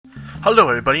Hello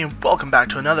everybody and welcome back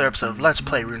to another episode of Let's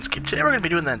Play Runescape. Today we're going to be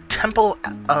doing the Temple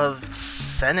of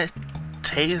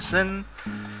Sennestien.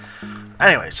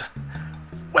 Anyways,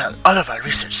 well, all of our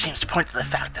research seems to point to the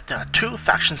fact that there are two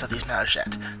factions of these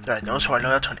Majoret. There are those who are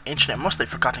loyal to an ancient and mostly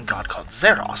forgotten god called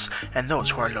Zeros, and those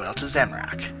who are loyal to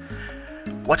Zamorak.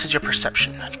 What is your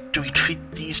perception? Do we treat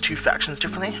these two factions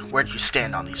differently? Where do you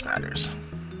stand on these matters?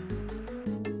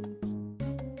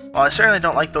 Well, I certainly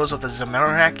don't like those of the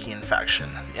Zamorakian faction.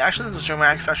 The actions of the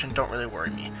Zamorak faction don't really worry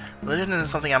me. Religion isn't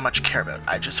something I much care about.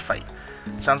 I just fight.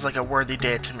 Sounds like a worthy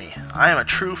day to me. I am a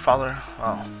true follower.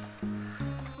 Well,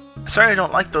 I certainly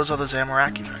don't like those of the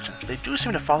Zamorakian faction. They do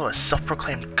seem to follow a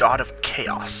self-proclaimed god of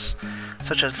chaos,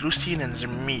 such as Sennestien and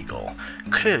Zermigel,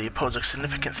 clearly pose a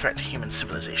significant threat to human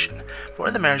civilization. But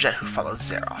we're the Majoret who follow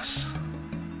Zeros.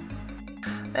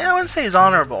 I wouldn't say he's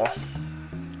honorable.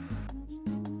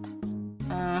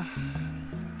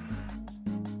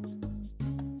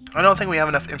 I don't think we have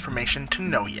enough information to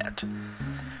know yet.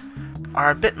 Are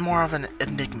a bit more of an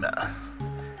enigma.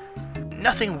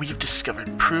 Nothing we've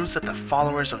discovered proves that the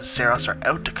followers of Zeros are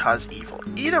out to cause evil.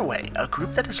 Either way, a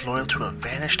group that is loyal to a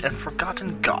vanished and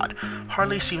forgotten god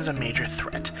hardly seems a major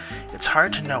threat. It's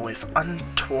hard to know if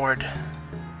untoward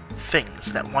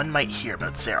things that one might hear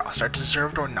about Zeros are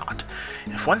deserved or not.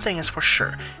 If one thing is for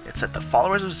sure, it's that the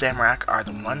followers of Zamorak are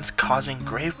the ones causing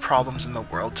grave problems in the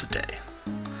world today.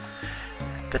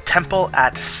 The temple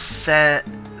at Sennestien.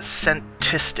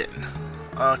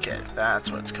 Okay,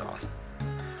 that's what it's called.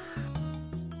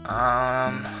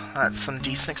 That's some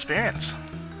decent experience.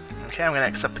 Okay, I'm gonna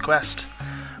accept the quest.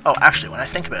 Oh, actually, when I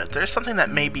think about it, there's something that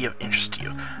may be of interest to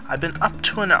you. I've been up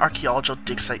to an archaeological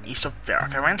dig site east of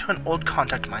Varrock. I ran into an old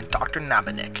contact of mine, Dr.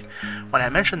 Nabanik. When I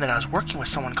mentioned that I was working with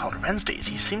someone called Runescape,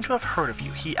 he seemed to have heard of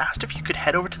you. He asked if you could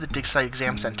head over to the dig site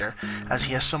exam center, as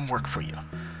he has some work for you.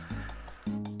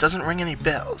 Doesn't ring any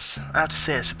bells. I have to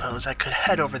say, I suppose, I could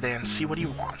head over there and see what he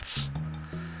wants.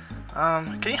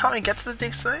 Can you help me get to the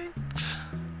dig site?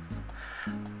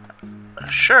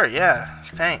 Sure, yeah,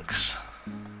 thanks.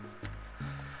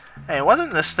 Hey,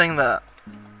 wasn't this thing the...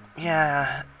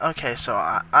 Yeah, okay, so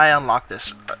I unlocked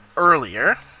this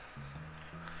earlier.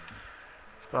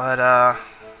 But,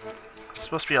 it's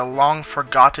supposed to be a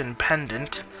long-forgotten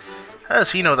pendant. How does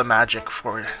he know the magic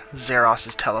for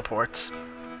Zeros' teleports?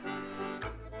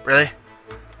 Really?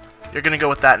 You're gonna go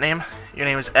with that name? Your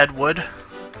name is Ed Wood?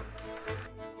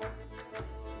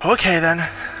 Okay, then.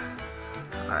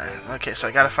 Okay, so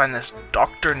I gotta find this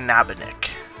Dr.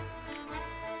 Nabanik.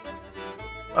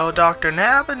 Oh, Dr.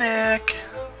 Nabanik!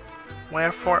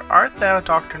 Wherefore art thou,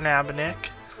 Dr. Nabanik?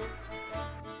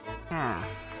 Well,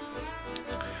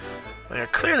 you're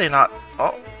clearly not...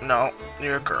 Oh, no,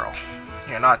 you're a girl.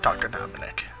 You're not Dr.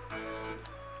 Nabanik.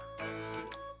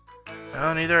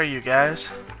 Oh, neither are you guys.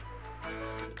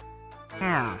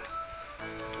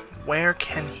 Where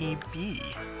can he be?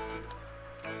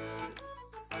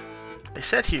 They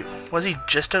said was he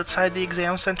just outside the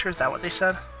exam center? Is that what they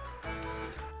said?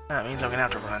 That means I'm gonna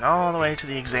have to run all the way to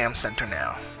the exam center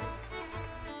now.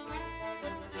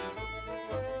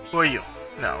 Who are you?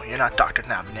 No, you're not Dr.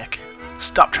 Nabanik.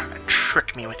 Stop trying to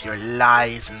trick me with your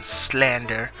lies and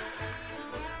slander.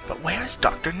 But where is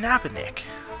Dr. Nabanik?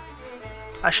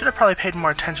 I should have probably paid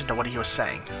more attention to what he was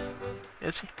saying.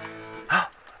 Is he?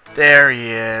 There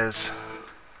he is.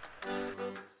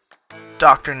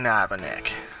 Dr.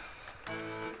 Nabanik.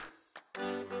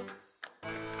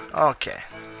 Okay.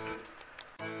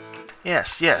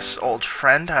 Yes, old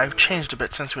friend. I've changed a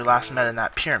bit since we last met in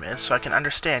that pyramid, so I can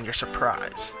understand your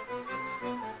surprise.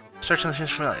 Certainly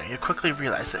seems familiar. You quickly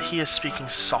realize that he is speaking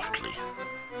softly.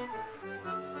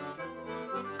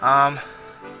 Why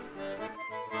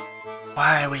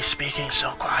are we speaking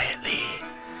so quietly?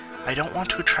 I don't want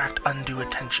to attract undue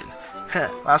attention.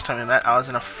 Last time we met, I was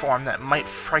in a form that might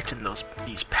frighten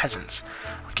these peasants.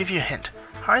 I'll give you a hint.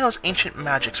 How are those ancient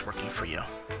magics working for you?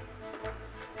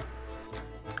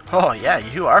 Oh yeah,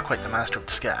 you are quite the master of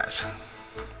disguise.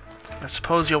 I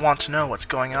suppose you'll want to know what's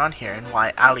going on here and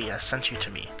why Alia sent you to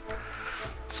me.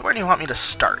 So where do you want me to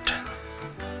start?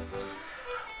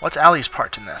 What's Ali's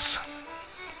part in this?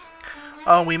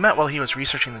 Oh, we met while he was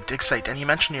researching the dig site, and he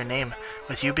mentioned your name.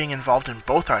 With you being involved in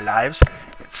both our lives,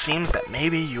 it seems that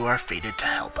maybe you are fated to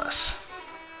help us.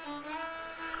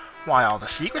 Why all the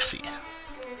secrecy?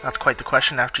 That's quite the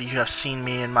question after you have seen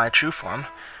me in my true form.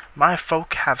 My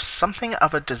folk have something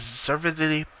of a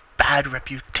deservedly bad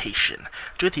reputation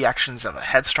due to the actions of a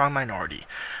headstrong minority.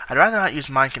 I'd rather not use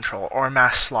mind control or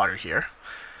mass slaughter here.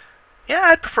 Yeah,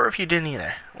 I'd prefer if you didn't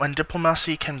either, when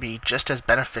diplomacy can be just as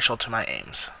beneficial to my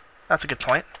aims. That's a good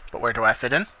point, but where do I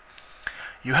fit in?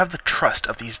 You have the trust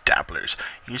of these dabblers.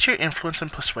 Use your influence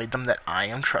and persuade them that I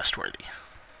am trustworthy.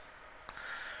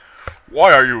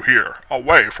 Why are you here,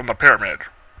 away from the pyramid?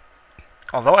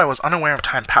 Although I was unaware of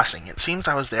time passing, it seems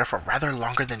I was there for rather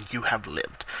longer than you have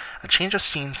lived. A change of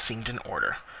scene seemed in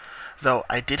order. Though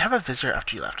I did have a visitor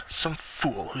after you left, some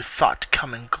fool who thought to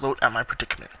come and gloat at my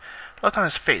predicament. The look on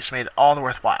his face made it all the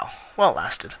worthwhile. Well, it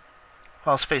lasted.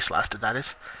 Well, his face lasted, that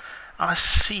is. I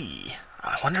see.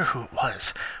 I wonder who it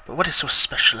was, but what is so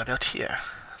special about here?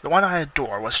 The one I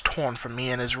adore was torn from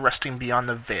me and is resting beyond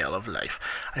the veil of life.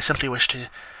 I simply wish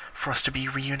for us to be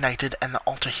reunited, and the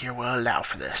altar here will allow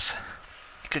for this.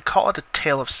 You could call it a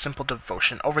tale of simple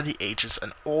devotion over the ages,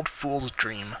 an old fool's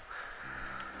dream.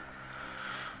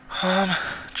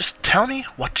 Just tell me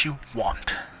what you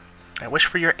want. I wish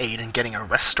for your aid in getting a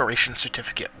restoration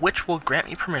certificate, which will grant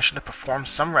me permission to perform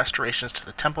some restorations to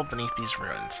the temple beneath these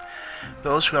ruins.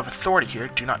 Those who have authority here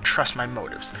do not trust my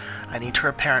motives. I need to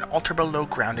repair an altar below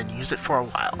ground and use it for a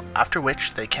while, after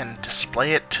which they can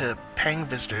display it to paying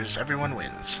visitors. Everyone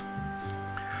wins.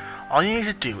 All you need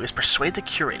to do is persuade the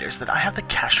curators that I have the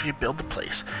cash to rebuild the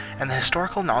place, and the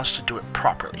historical knowledge to do it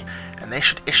properly, and they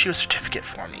should issue a certificate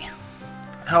for me.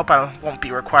 I hope I won't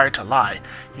be required to lie.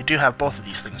 You do have both of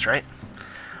these things, right?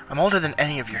 I'm older than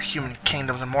any of your human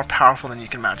kingdoms and more powerful than you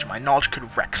can imagine. My knowledge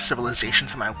could wreck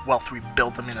civilizations and my wealth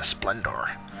rebuild them in a splendor.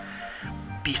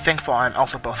 Be thankful I am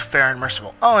also both fair and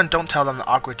merciful. Oh, and don't tell them the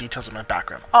awkward details of my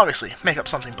background. Obviously, make up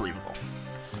something believable.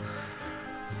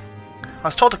 I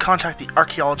was told to contact the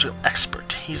archaeological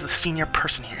expert. He's the senior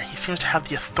person here. He seems to have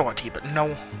the authority,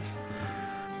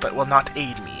 but will not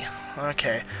aid me.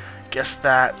 Okay, guess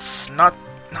that's not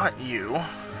you,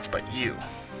 but you.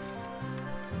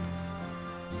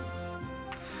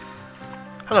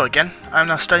 Hello again. I am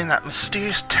now studying that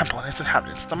mysterious temple and its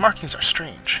inhabitants. The markings are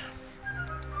strange.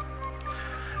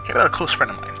 Here about a close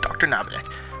friend of mine, Dr. Nabinek.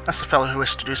 That's the fellow who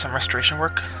wished to do some restoration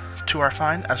work to our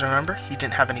find. As I remember, he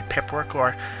didn't have any paperwork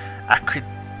or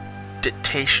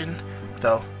accreditation,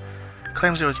 though.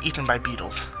 Claims it was eaten by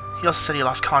beetles. He also said he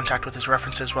lost contact with his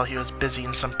references while he was busy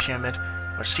in some pyramid,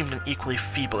 which seemed an equally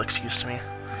feeble excuse to me.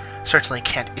 Certainly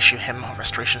can't issue him a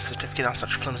restoration certificate on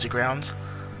such flimsy grounds.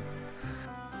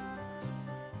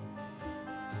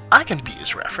 I can be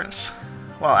his reference.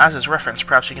 Well, as his reference,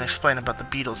 perhaps you can explain about the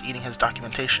beetles eating his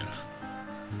documentation.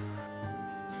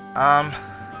 I've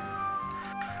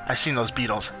seen those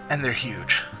beetles, and they're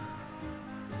huge.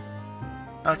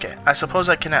 Okay, I suppose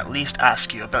I can at least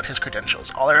ask you about his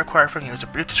credentials. All I require from you is a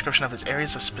brief description of his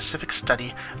areas of specific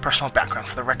study, personal background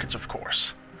for the records, of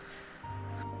course.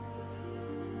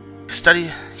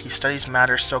 He studies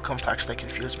matters so complex they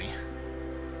confuse me.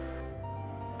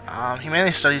 He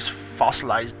mainly studies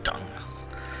fossilized dung,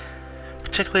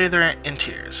 particularly their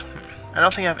interiors. I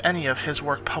don't think I have any of his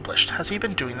work published. Has he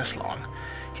been doing this long?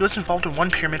 He was involved in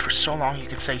one pyramid for so long you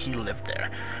could say he lived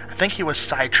there. I think he was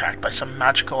sidetracked by some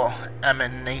magical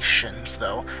emanations,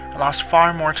 though, and lost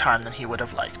far more time than he would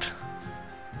have liked.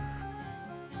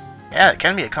 Yeah, it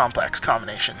can be a complex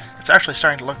combination. It's actually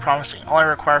starting to look promising. All I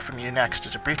require from you next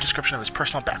is a brief description of his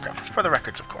personal background, for the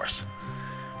records, of course.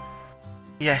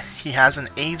 Yeah, he has an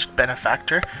aged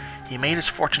benefactor. He made his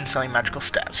fortune selling magical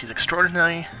staves. He's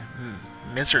extraordinarily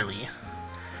miserly.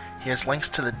 He has links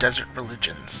to the desert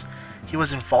religions. He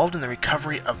was involved in the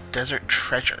recovery of desert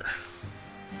treasure.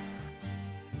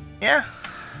 Yeah.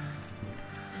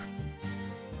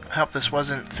 I hope this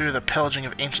wasn't through the pillaging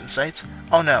of ancient sites.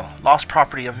 Oh no, lost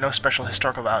property of no special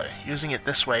historical value. Using it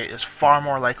this way is far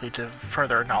more likely to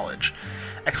further knowledge.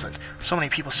 Excellent. So many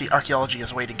people see archaeology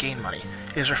as a way to gain money.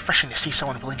 It is refreshing to see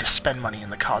someone willing to spend money in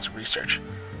the cause of research.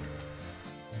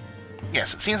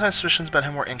 Yes, it seems my suspicions about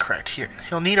him were incorrect. Here,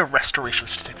 he'll need a restoration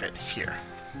certificate. Here.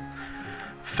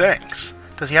 Thanks.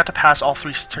 Does he have to pass all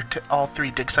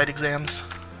three dig site exams?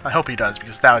 I hope he does,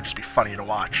 because that would just be funny to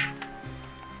watch.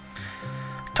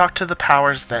 Talk to the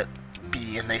powers that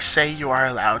be, and they say you are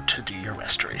allowed to do your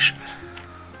restoration.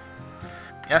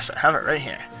 Yes, I have it right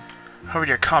here. Over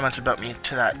your comments about me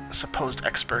to that supposed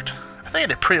expert. I think I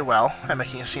did pretty well at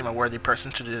making you seem a worthy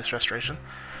person to do this restoration.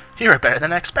 You were better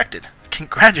than I expected.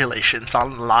 Congratulations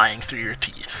on lying through your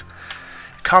teeth.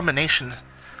 The combination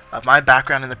of my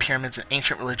background in the pyramids and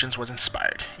ancient religions was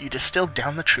inspired. You distilled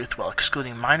down the truth while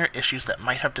excluding minor issues that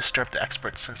might have disturbed the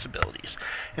expert's sensibilities.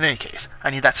 In any case, I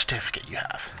need that certificate you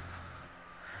have.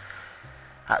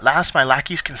 At last, my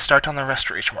lackeys can start on the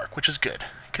restoration work, which is good.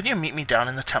 Could you meet me down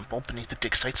in the temple beneath the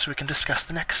dig site so we can discuss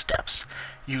the next steps?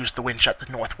 Use the winch at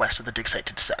the northwest of the dig site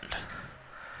to descend.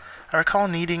 I recall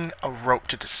needing a rope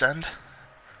to descend.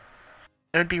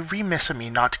 It would be remiss of me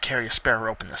not to carry a spare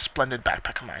rope in this splendid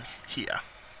backpack of mine. Here.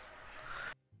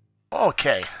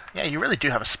 Okay. Yeah, you really do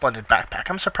have a splendid backpack.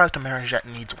 I'm surprised a Marijet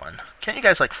needs one. Can't you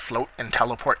guys, like, float and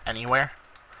teleport anywhere?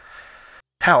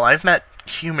 Hell, I've met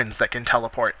humans that can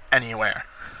teleport anywhere.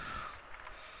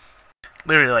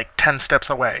 Literally, like, 10 steps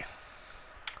away.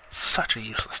 Such a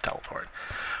useless teleport.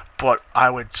 But I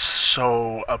would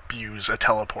so abuse a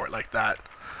teleport like that.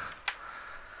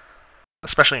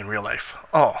 Especially in real life.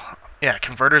 Oh, yeah,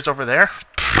 converters over there?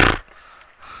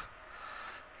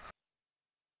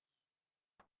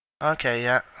 Okay,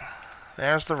 yeah.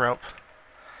 There's the rope.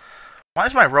 Why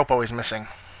is my rope always missing?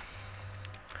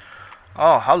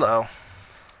 Oh, hello.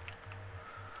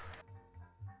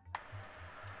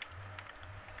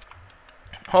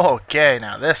 Okay,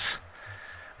 now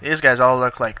these guys all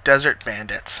look like desert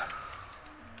bandits.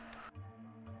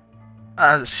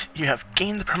 As you have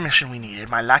gained the permission we needed,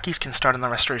 my lackeys can start on the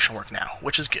restoration work now,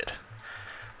 which is good.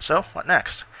 So, what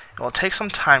next? It will take some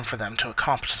time for them to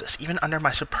accomplish this, even under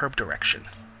my superb direction.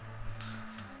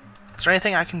 Is there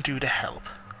anything I can do to help?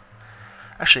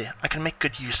 Actually, I can make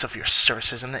good use of your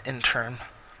services in the interim.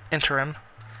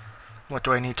 What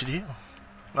do I need to do?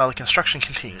 Well, the construction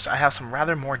continues. I have some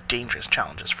rather more dangerous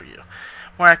challenges for you.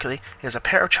 More accurately, it is a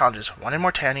pair of challenges, one in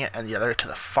Mortania and the other to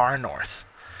the far north.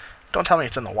 Don't tell me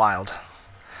it's in the wild.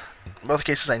 In both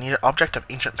cases, I need an object of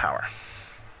ancient power.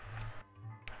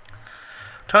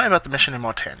 Tell me about the mission in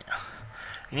Mortania.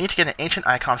 You need to get an ancient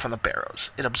icon from the barrows.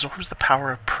 It absorbs the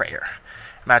power of prayer.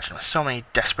 Imagine, with so many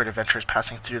desperate adventurers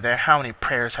passing through there, how many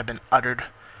prayers have been uttered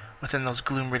within those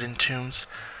gloom-ridden tombs.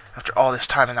 After all this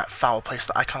time in that foul place,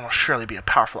 the icon will surely be a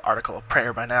powerful article of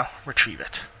prayer by now. Retrieve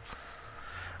it.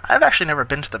 I've actually never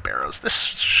been to the barrows. This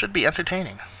should be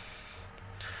entertaining.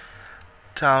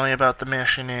 Tell me about the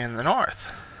mission in the north.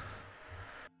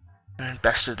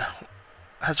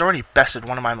 Has already bested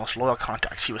one of my most loyal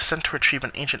contacts. He was sent to retrieve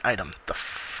an ancient item, the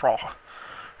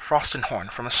Frosten Horn,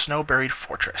 from a snow-buried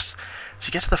fortress.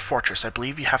 To get to the fortress, I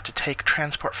believe you have to take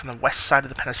transport from the west side of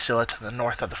the peninsula to the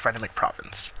north of the Frenemic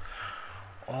province.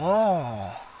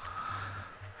 Oh.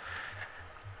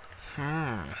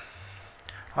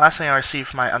 Last thing I received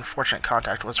from my unfortunate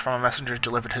contact was from a messenger who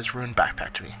delivered his rune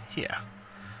backpack to me. Here.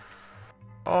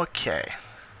 Okay.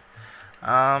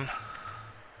 Yeah,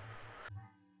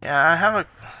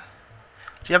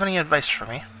 do you have any advice for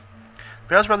me?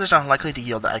 Barrows brothers are unlikely to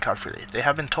yield the icon freely. They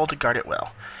have been told to guard it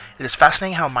well. It is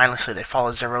fascinating how mindlessly they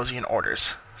follow Zerosian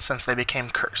orders, since they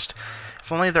became cursed.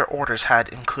 If only their orders had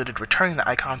included returning the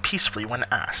icon peacefully when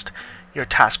asked, your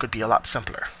task would be a lot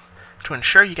simpler. To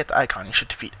ensure you get the icon, you should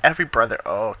defeat every brother.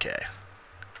 Okay.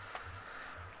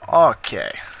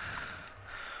 Okay.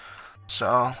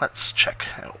 So, let's check.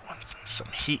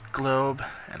 Some heat globe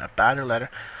and a battle letter.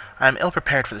 I am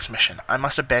ill-prepared for this mission. I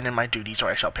must abandon my duties or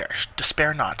I shall perish.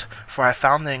 Despair not, for I have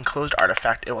found the enclosed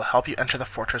artifact. It will help you enter the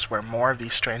fortress where more of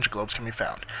these strange globes can be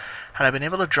found. Had I been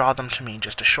able to draw them to me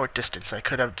just a short distance, I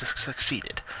could have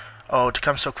succeeded. Oh, to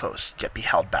come so close, yet be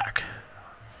held back.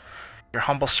 Your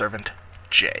humble servant,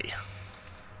 J.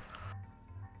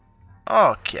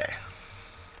 Okay.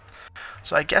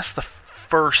 So I guess the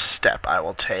first step I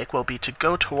will take will be to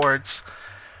go towards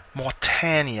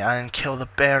Mortania and kill the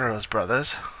Barrows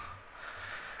brothers.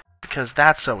 Because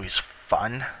that's always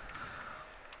fun.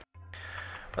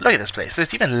 But look at this place.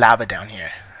 There's even lava down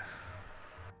here.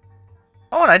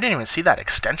 Oh, and I didn't even see that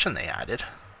extension they added.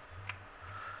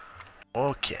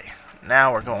 Okay,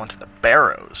 now we're going to the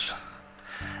Barrows.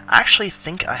 I actually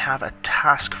think I have a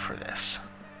task for this.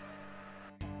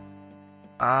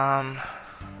 Yeah,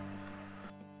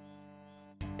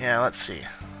 let's see.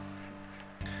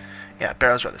 Yeah,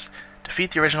 Barrows Brothers.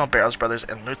 Defeat the original Barrows Brothers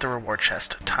and loot the reward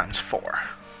chest ×4.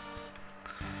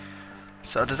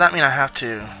 So does that mean I have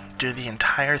to do the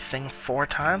entire thing 4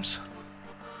 times?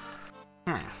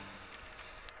 Well,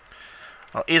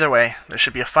 either way, there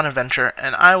should be a fun adventure,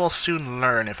 and I will soon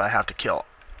learn if I have to kill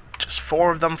just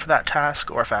 4 of them for that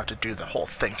task, or if I have to do the whole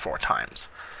thing 4 times.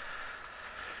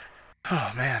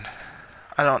 Oh man,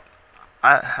 I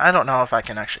don't know if I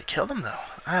can actually kill them though.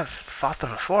 I have fought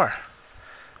them before.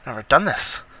 Never done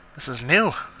this. This is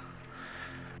new.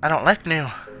 I don't like new.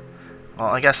 Well,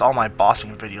 I guess all my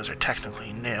bossing videos are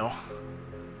technically new.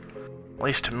 At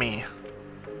least to me.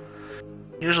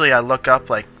 Usually I look up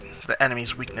like the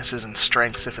enemy's weaknesses and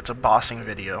strengths if it's a bossing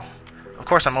video. Of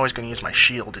course I'm always going to use my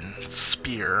shield and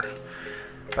spear.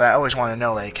 But I always want to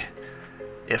know like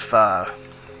if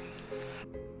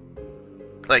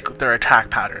like their attack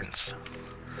patterns.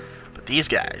 But these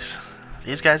guys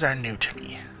are new to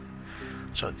me.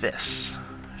 So this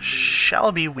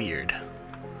shall be weird.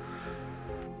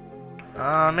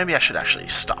 Maybe I should actually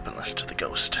stop and listen to the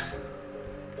ghost.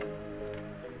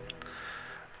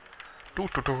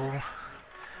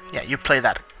 Yeah, you play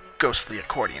that ghostly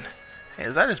accordion. Hey,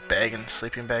 is that his bag and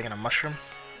sleeping bag and a mushroom?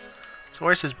 So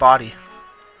where's his body?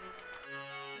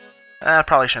 I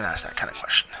probably shouldn't ask that kind of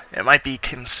question. It might be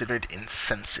considered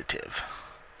insensitive.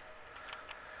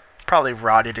 Probably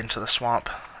rotted into the swamp.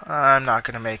 I'm not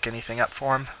going to make anything up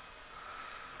for him.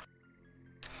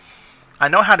 I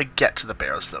know how to get to the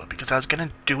barrows though, because I was going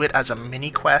to do it as a mini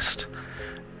quest,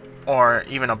 or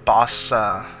even a boss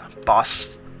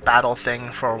battle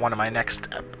thing for one of my next,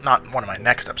 not one of my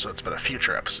next episodes, but a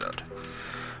future episode.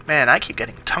 Man, I keep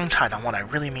getting tongue-tied on what I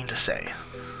really mean to say.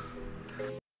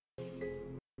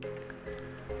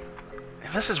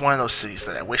 And this is one of those cities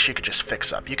that I wish you could just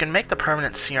fix up. You can make the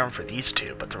permanent serum for these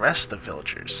two, but the rest of the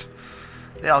villagers,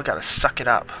 they all gotta suck it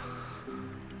up.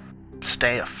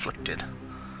 Stay afflicted.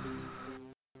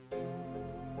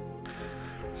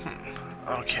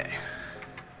 Okay.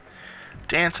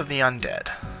 Dance of the Undead.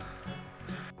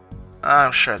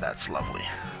 I'm sure that's lovely.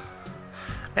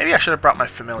 Maybe I should have brought my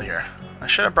familiar. I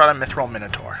should have brought a Mithril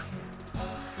Minotaur.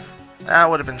 That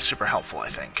would have been super helpful, I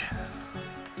think.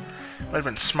 Would have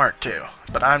been smart too,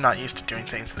 but I'm not used to doing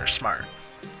things that are smart.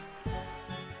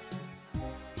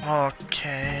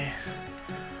 Okay.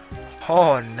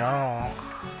 Oh no.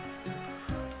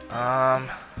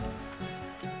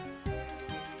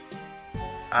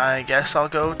 I guess I'll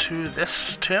go to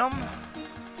this tomb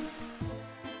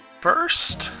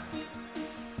first.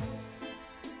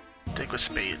 Dig with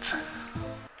spades.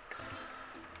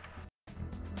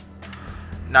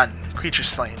 None. Creature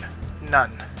slain.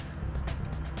 None.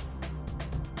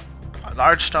 A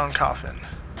large stone coffin.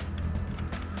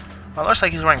 Well, it looks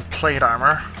like he's wearing plate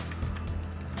armor.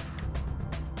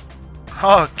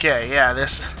 Okay, yeah,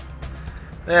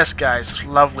 this guy's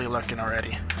lovely looking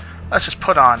already. Let's just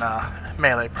put on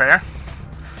melee prayer.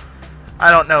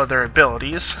 I don't know their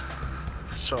abilities,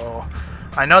 so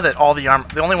I know that all the armor.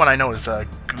 The only one I know is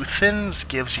Guthin's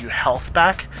gives you health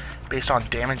back based on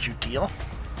damage you deal.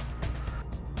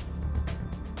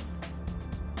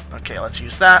 Okay, let's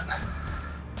use that.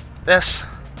 This,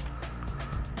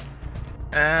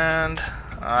 and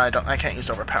I can't use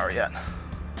overpower yet.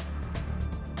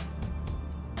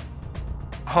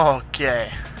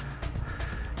 Okay,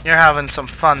 you're having some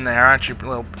fun there, aren't you,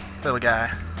 little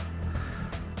guy?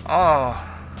 Oh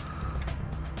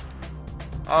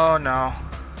no.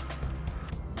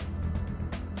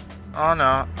 Oh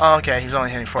no. Oh, okay, he's only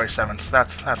hitting 47, so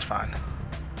that's fine.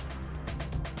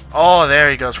 Oh, there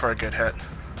he goes for a good hit.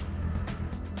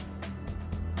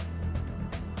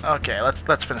 Okay,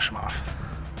 let's finish him off.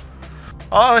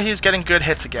 Oh, he's getting good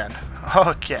hits again.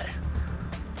 Okay.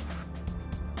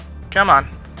 Come on.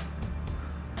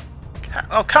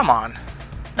 Oh, come on.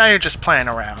 Now you're just playing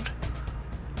around.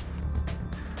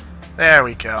 There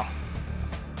we go.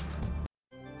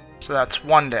 So that's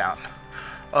one down.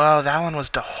 Oh, that one was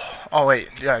oh wait,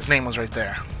 yeah, his name was right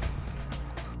there.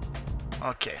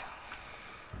 Okay.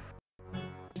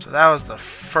 So that was the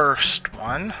first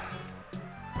one.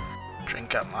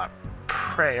 Drink up my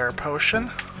prayer potion.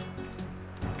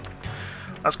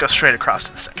 Let's go straight across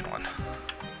to the second one.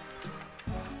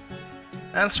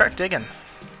 And start digging.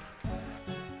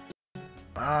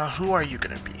 Who are you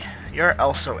gonna be? You're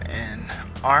also in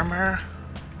armor.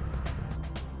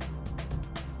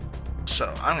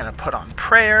 So I'm gonna put on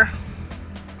prayer.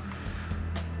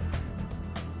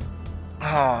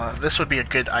 Oh, this would be a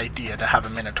good idea to have a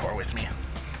Minotaur with me.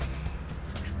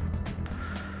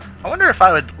 I wonder if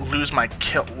I would lose my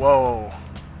kill. Whoa.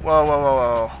 Whoa, whoa, whoa,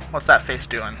 whoa. What's that face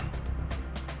doing?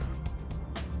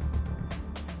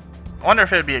 I wonder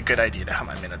if it would be a good idea to have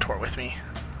my Minotaur with me.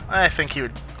 I think he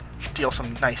would deal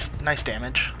some nice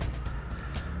damage.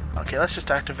 Okay, let's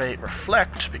just activate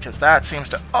Reflect, because that seems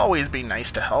to always be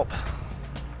nice to help.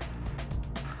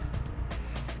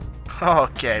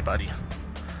 Okay, buddy.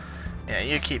 Yeah,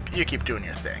 you keep doing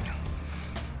your thing.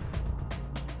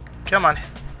 Come on.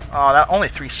 Oh, that only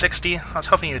 360. I was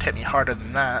hoping you'd hit me harder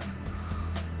than that.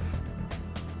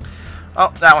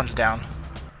 Oh, that one's down.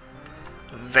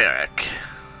 Varric.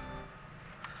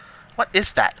 What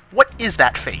is that? What is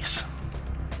that face?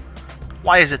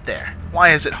 Why is it there?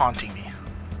 Why is it haunting me?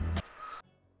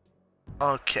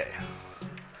 Okay.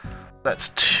 That's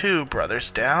 2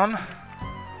 brothers down.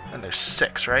 And there's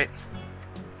 6, right?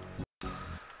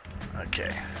 Okay.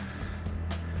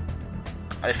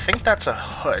 I think that's a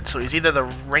hood, so he's either the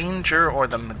ranger or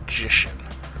the magician.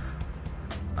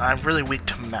 I'm really weak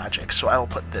to magic, so I will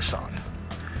put this on.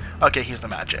 Okay, he's the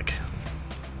magic.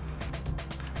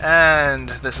 And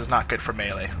this is not good for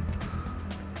melee.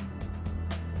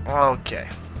 Okay.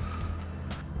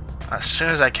 As soon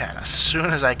as I can,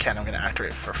 I'm going to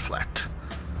activate Reflect.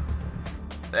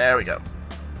 There we go.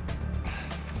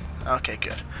 Okay,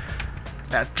 good.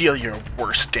 Now deal your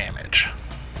worst damage.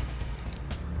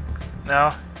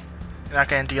 No? You're not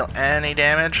going to deal any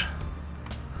damage?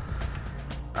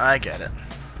 I get it.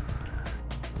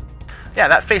 Yeah,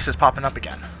 that face is popping up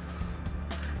again.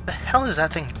 The hell is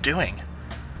that thing doing?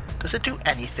 Does it do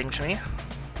anything to me?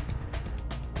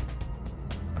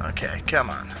 Okay, come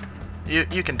on.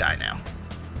 You can die now.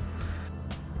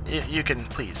 You can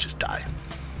please just die.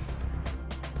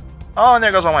 Oh, and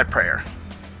there goes all my prayer.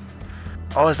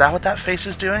 Oh, is that what that face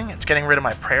is doing? It's getting rid of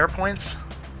my prayer points?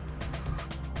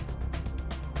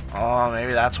 Oh,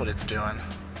 maybe that's what it's doing.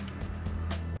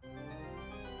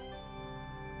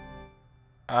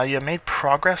 You have made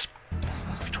progress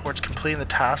towards completing the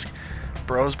task.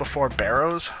 Bros before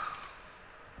barrows?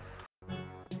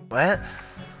 What?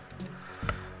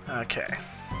 Okay.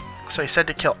 So he said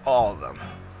to kill all of them.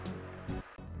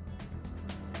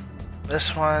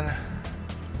 This one...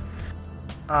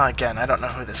 again, I don't know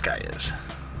who this guy is.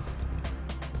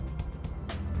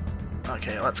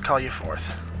 Okay, let's call you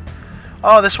forth.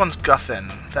 Oh, this one's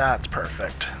Guthin. That's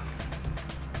perfect.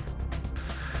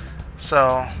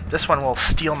 So, this one will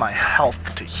steal my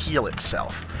health to heal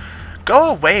itself.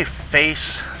 Go away,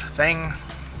 face thing.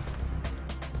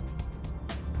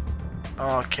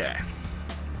 Okay.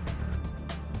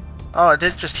 Oh, it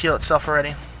did just heal itself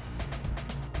already.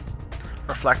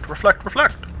 Reflect, reflect,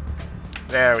 reflect.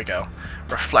 There we go.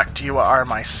 Reflect, you are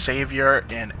my savior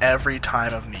in every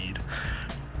time of need.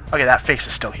 Okay, that face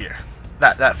is still here.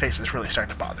 That face is really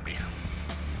starting to bother me.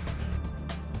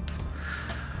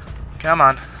 Come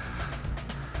on.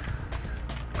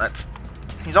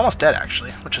 He's almost dead, actually,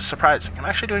 which is surprising. I'm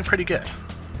actually doing pretty good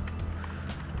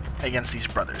against these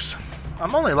brothers.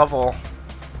 I'm only level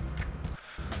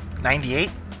 98.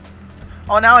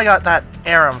 Oh, now I got that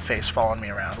Aram face following me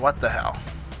around. What the hell?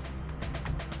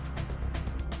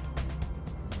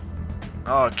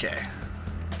 Okay.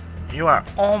 You are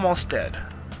almost dead.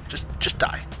 Just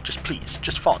die. Just please.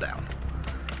 Just fall down.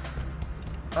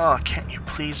 Oh, can't you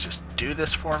please just do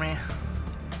this for me?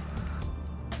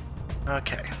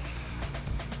 Okay.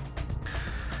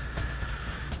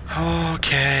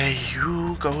 Okay,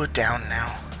 you go down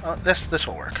now. Oh, this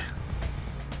will work.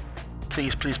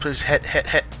 Please, please, please, hit.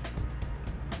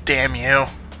 Damn you.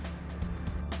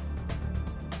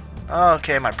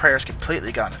 Okay, my prayer's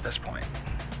completely gone at this point.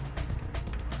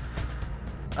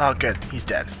 Oh, good. He's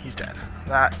dead. He's dead.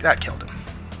 That killed him.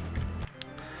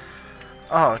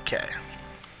 Okay.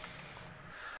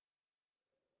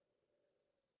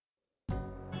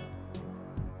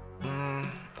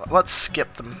 Let's skip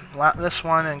this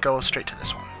one and go straight to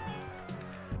this one.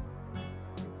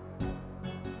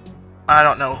 I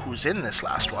don't know who's in this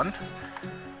last one,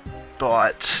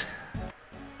 but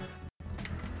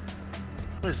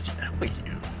who are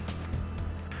you?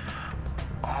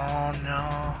 Oh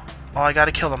no! Oh, I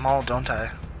gotta kill them all, don't I?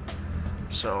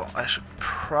 So I should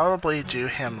probably do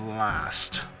him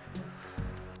last,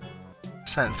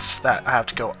 since that I have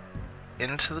to go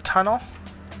into the tunnel.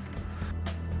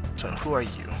 So who are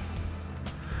you?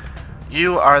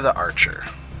 You are the archer.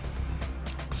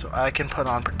 So I can put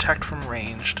on protect from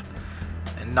ranged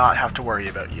and not have to worry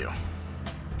about you.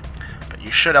 But you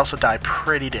should also die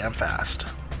pretty damn fast.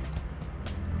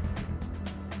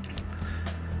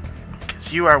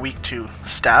 Because you are weak to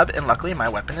stab, and luckily my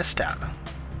weapon is stab.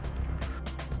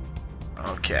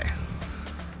 Okay.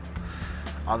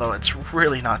 Although it's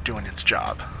really not doing its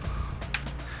job.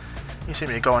 You seem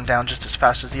to be going down just as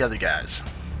fast as the other guys.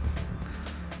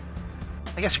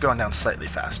 I guess you're going down slightly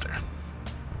faster.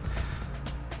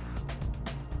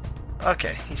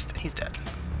 Okay, he's dead.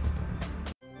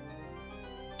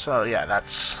 So yeah,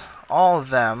 that's all of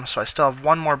them. So I still have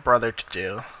one more brother to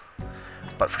do.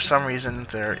 But for some reason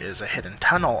there is a hidden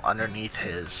tunnel underneath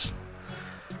his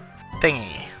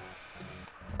thingy.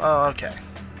 Oh, okay.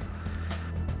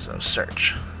 So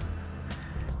search.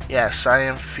 Yes, I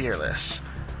am fearless.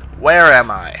 Where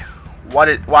am I?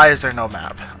 Why is there no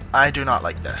map? I do not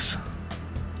like this.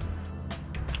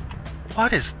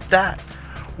 What is that?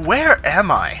 Where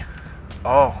am I?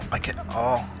 Oh, I can.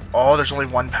 Oh, there's only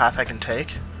one path I can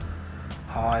take.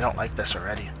 Oh, I don't like this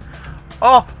already.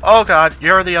 Oh God,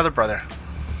 you're the other brother.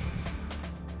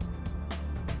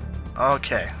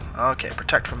 Okay,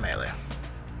 protect from melee.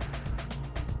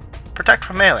 Protect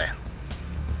from melee.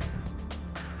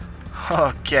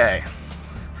 Okay.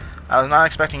 I was not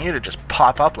expecting you to just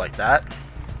pop up like that.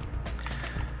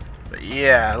 But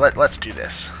yeah, let's do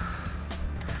this.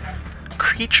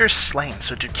 Creatures slain.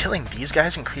 So did killing these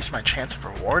guys increase my chance of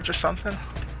rewards or something?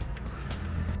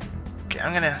 Okay,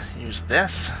 I'm gonna use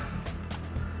this.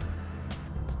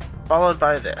 Followed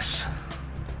by this.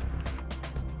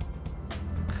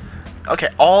 Okay,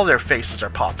 all their faces are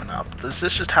popping up. Does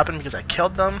this just happen because I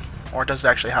killed them, or does it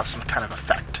actually have some kind of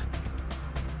effect?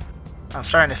 I'm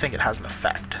starting to think it has an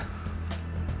effect.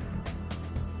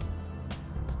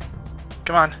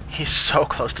 Come on, he's so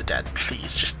close to dead.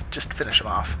 Please, just finish him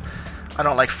off. I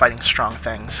don't like fighting strong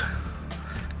things.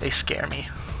 They scare me.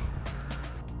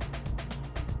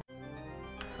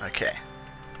 Okay.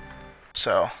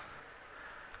 So,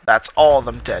 that's all of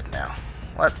them dead now.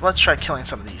 Let's try killing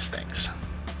some of these things.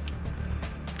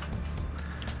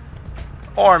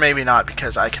 Or maybe not,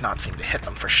 because I cannot seem to hit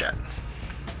them for shit.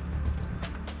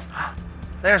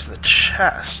 There's the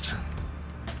chest.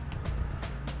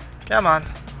 Come on.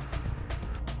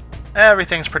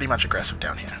 Everything's pretty much aggressive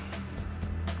down here.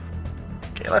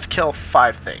 Okay, let's kill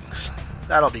 5 things.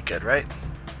 That'll be good, right?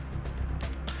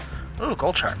 Ooh,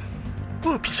 gold charm.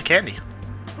 Ooh, a piece of candy.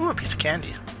 Ooh, a piece of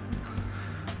candy.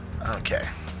 Okay.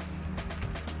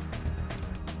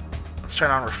 Let's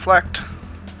turn on reflect.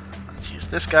 Let's use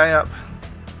this guy up.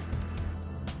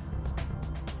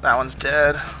 That one's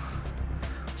dead.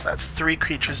 So that's 3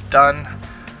 creatures done.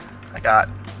 I got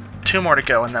 2 more to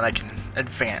go, and then I can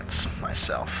advance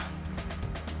myself.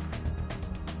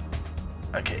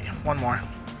 Okay, 1 more.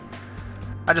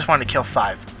 I just wanted to kill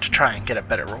 5 to try and get a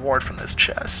better reward from this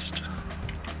chest.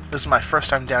 This is my first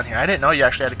time down here. I didn't know you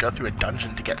actually had to go through a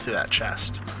dungeon to get through that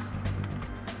chest.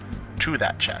 To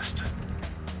that chest.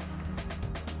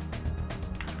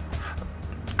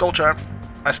 Gold charm.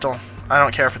 I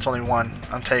don't care if it's only 1.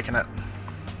 I'm taking it.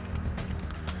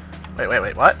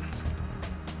 Wait, what?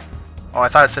 Oh, I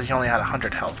thought it said he only had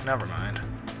 100 health. Never mind.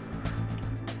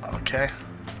 Okay.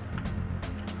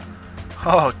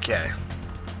 Okay.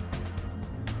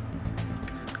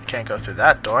 Can't go through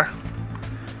that door.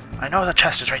 I know the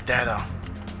chest is right there, though.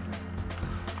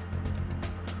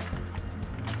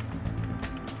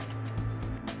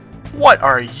 What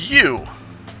are you?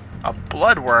 A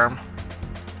bloodworm?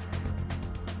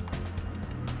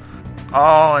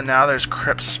 Oh, and now there's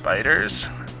crypt spiders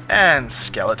and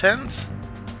skeletons.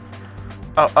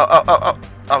 Oh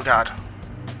god.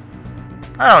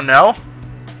 I don't know.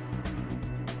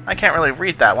 I can't really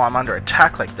read that while I'm under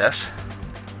attack like this.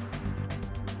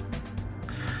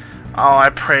 Oh, I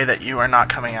pray that you are not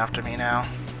coming after me now.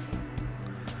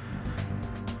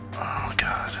 Oh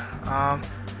god.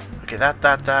 Okay,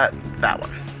 that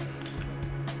one.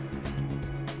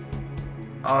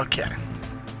 Okay.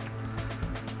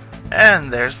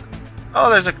 And there's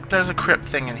a crypt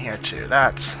thing in here too.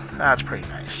 That's pretty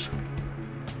nice.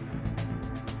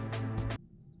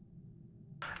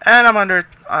 And I'm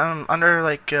under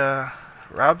like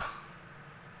rub.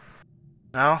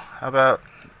 No? How about?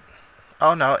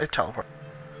 Oh no, it teleported.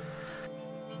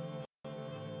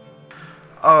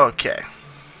 Okay.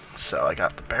 So I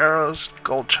got the barrows,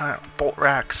 gold chime, bolt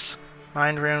racks,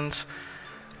 mind runes,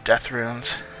 death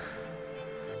runes,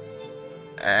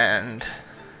 and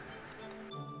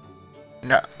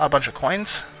no, a bunch of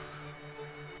coins.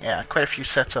 Yeah, quite a few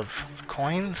sets of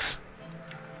coins.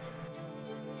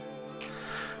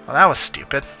 Well, that was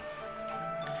stupid.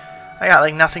 I got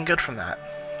like nothing good from that.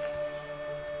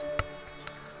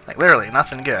 Like literally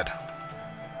nothing good.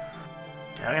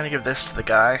 Yeah, I'm gonna give this to the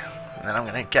guy, and then I'm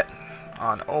gonna get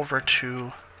on over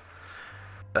to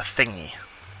the thingy.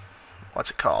 What's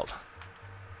it called?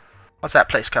 What's that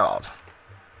place called?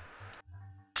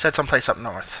 It said someplace up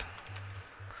north.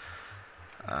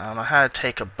 I had to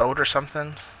take a boat or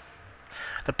something.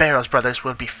 The Barrows brothers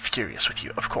will be furious with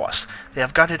you, of course. They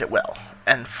have guarded it well,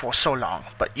 and for so long,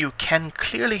 but you can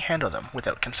clearly handle them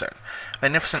without concern.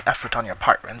 Magnificent effort on your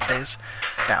part, Wednesdays.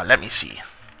 Now, let me see.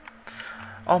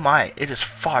 Oh my, it is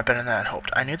far better than I had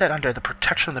hoped. I knew that under the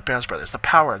protection of the Barrows brothers, the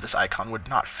power of this icon would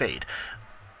not fade,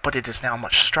 but it is now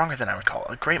much stronger than I recall.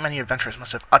 A great many adventurers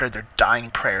must have uttered their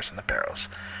dying prayers in the Barrows,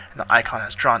 and the icon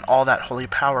has drawn all that holy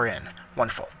power in.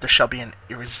 Wonderful. This shall be an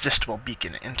irresistible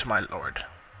beacon into my lord.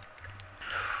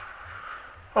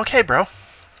 Okay, bro.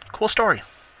 Cool story.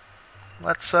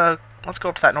 Let's go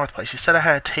up to that north place. You said I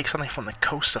had to take something from the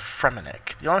coast of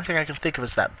Fremennik. The only thing I can think of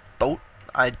is that boat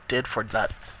I did for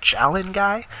that Jalin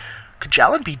guy. Could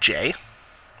Jalin be Jay?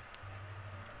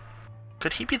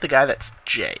 Could he be the guy that's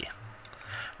Jay?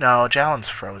 No, Jalin's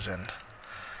frozen.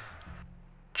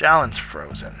 Jalin's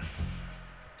frozen.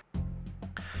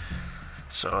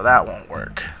 So that won't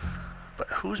work. But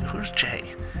who's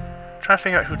Jay? I'm trying to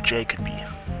figure out who Jay could be.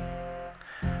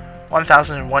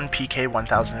 1001 PK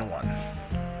 1001.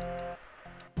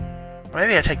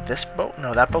 Maybe I take this boat?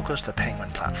 No, that boat goes to the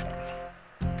Penguin platform.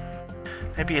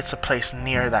 Maybe it's a place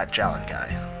near that Jalin guy.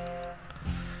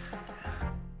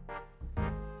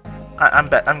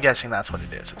 I'm guessing that's what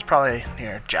it is. It's probably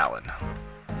near Jalin.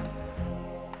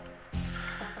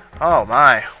 Oh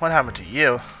my, what happened to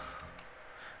you?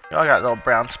 You all got little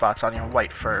brown spots on your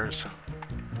white furs.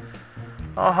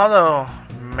 Oh, hello,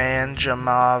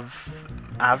 Manjamav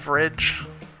Average.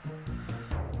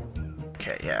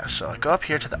 Okay, yeah, so I go up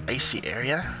here to the icy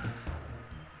area.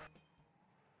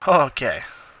 Okay.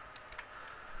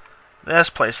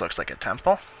 This place looks like a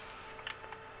temple.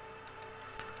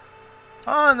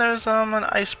 Oh, and there's an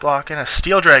ice block and a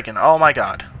steel dragon. Oh my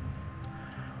god.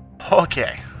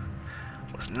 Okay.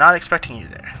 Was not expecting you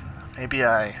there. Maybe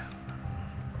I...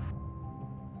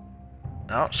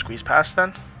 No, squeeze past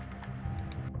then.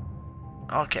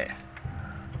 Okay.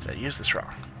 Did I use this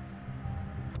wrong?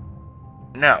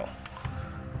 No.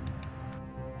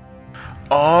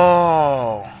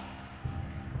 Oh.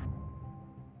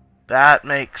 That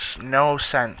makes no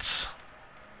sense.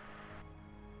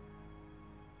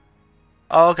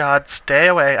 Oh god, stay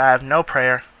away. I have no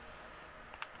prayer.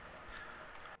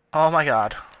 Oh my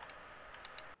god.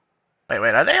 Wait,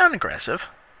 are they unaggressive?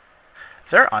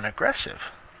 They're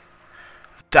unaggressive.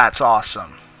 That's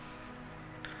awesome.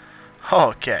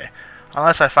 Okay.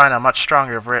 Unless I find a much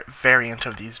stronger variant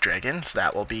of these dragons,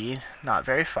 that will be not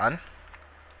very fun.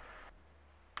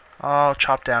 Oh,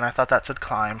 chop down. I thought that said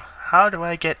climb. How do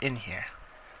I get in here?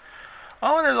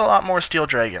 Oh, and there's a lot more steel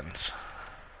dragons.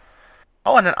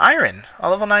 Oh, and an iron. A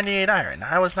level 98 iron.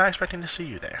 I was not expecting to see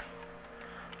you there.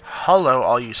 Hello,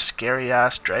 all you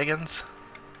scary-ass dragons.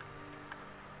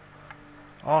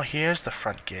 Oh, here's the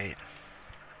front gate.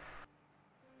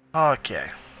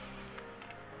 Okay.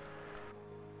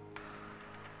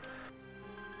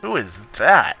 Who is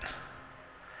that?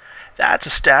 That's a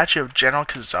statue of General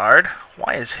Khazard.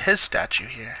 Why is his statue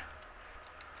here?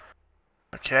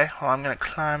 Okay, well, I'm gonna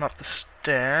climb up the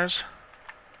stairs.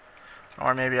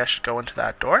 Or maybe I should go into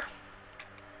that door.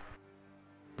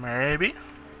 Maybe.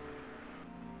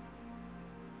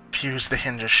 Fuse the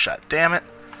hinges shut. Damn it.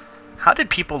 How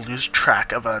did people lose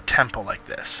track of a temple like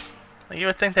this? Like, you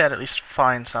would think they'd at least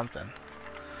find something.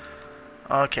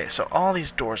 Okay, so all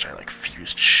these doors are like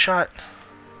fused shut.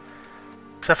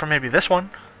 Except for maybe this one.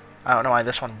 I don't know why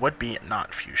this one would be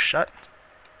not fused shut.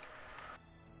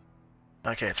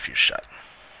 Okay, it's fused shut.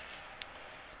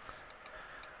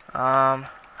 How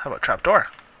about trapdoor?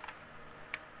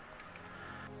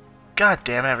 God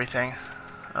damn everything.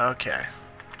 Okay.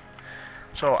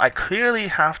 So I clearly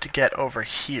have to get over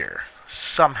here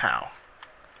somehow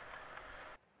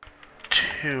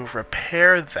to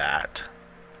repair that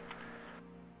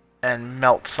and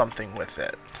melt something with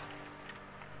it.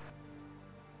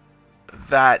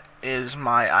 That is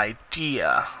my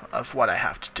idea of what I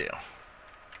have to do.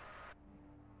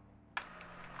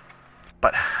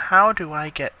 But how do I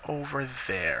get over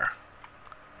there?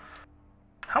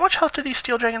 How much health do these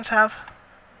steel dragons have?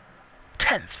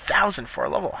 10,000 for a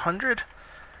level 100?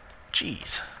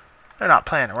 Jeez. They're not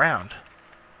playing around.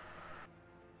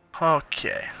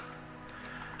 Okay.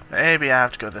 Maybe I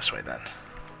have to go this way then.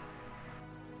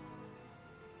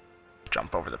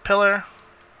 Jump over the pillar.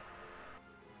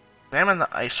 Examine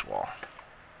the ice wall.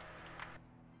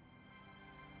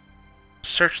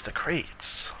 Search the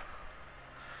crates.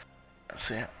 Let's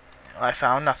see. I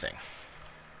found nothing.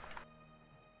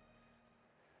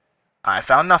 I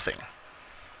found nothing.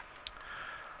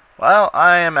 Well,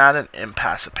 I am at an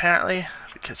impasse apparently,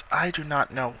 because I do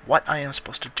not know what I am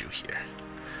supposed to do here.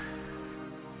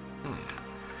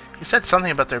 He said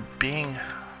something about there being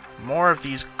more of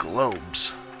these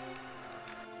globes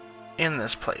in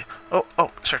this place. Oh,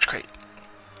 search crate.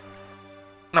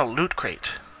 No, loot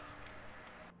crate.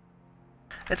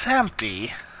 It's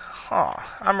empty. Oh,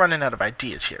 I'm running out of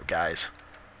ideas here, guys.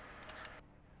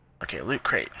 Okay, loot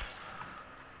crate.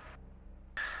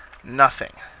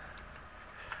 Nothing.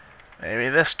 Maybe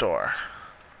this door.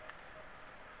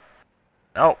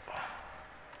 Nope.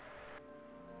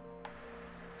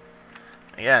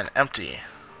 Again, empty.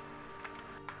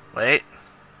 Wait.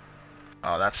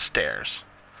 Oh, that's stairs.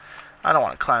 I don't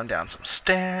want to climb down some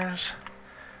stairs.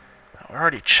 We're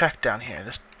already checked down here.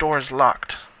 This door's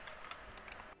locked.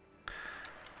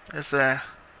 Is there...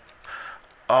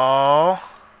 Oh.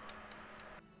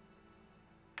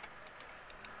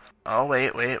 Oh,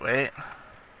 wait.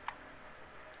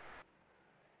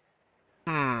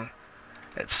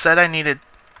 It said I needed...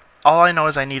 All I know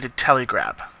is I needed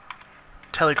telegrab.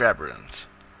 Telegrab runes.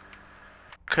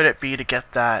 Could it be to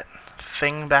get that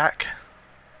thing back?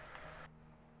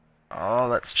 Oh,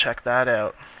 let's check that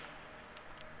out.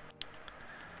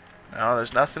 No,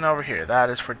 there's nothing over here. That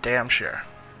is for damn sure.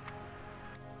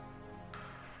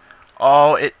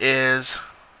 Oh, it is.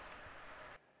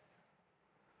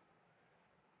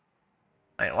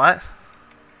 Wait, what?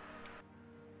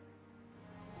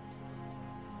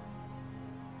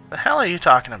 The hell are you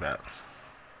talking about?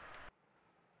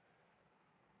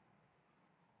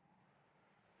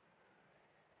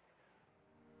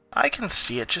 I can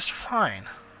see it just fine.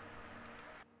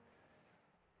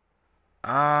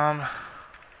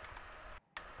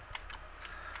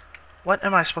 What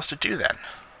am I supposed to do then?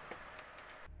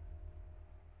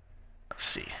 Let's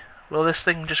see. Will this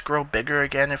thing just grow bigger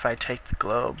again if I take the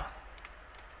globe?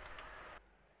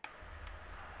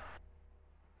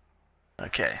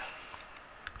 Okay.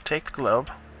 Take the globe.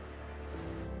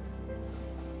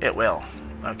 It will.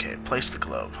 Okay, place the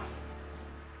globe.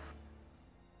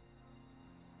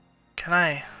 Can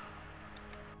I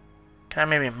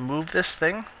maybe move this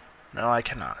thing? No, I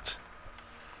cannot.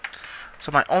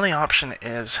 So my only option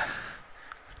is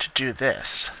to do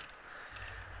this.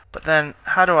 But then,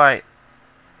 how do I...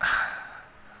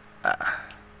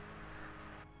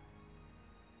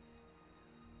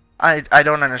 I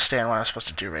don't understand what I'm supposed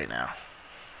to do right now.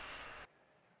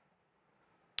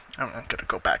 I'm gonna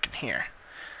go back in here,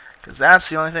 because that's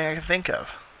the only thing I can think of.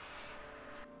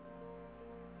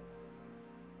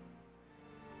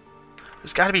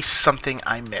 There's got to be something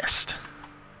I missed.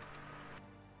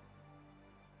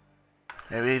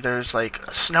 Maybe there's like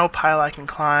a snow pile I can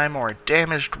climb, or a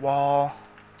damaged wall.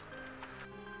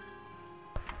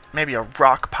 Maybe a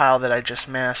rock pile that I just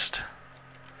missed.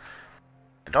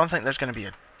 I don't think there's going to be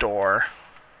a door.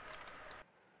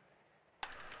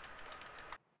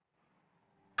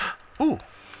 Ooh.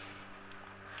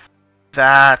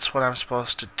 That's what I'm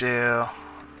supposed to do.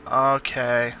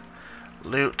 Okay.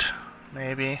 Loot,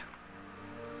 maybe.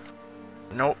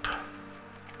 Nope.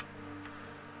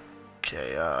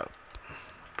 Okay,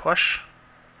 push.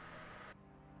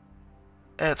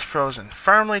 It's frozen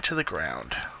firmly to the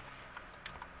ground.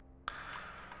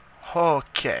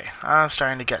 Okay, I'm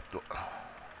starting to get...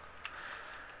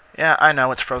 Yeah, I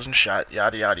know, it's frozen shut,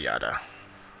 yada yada yada.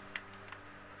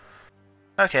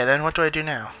 Okay, then what do I do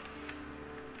now?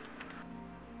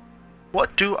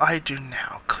 What do I do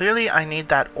now? Clearly I need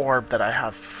that orb that I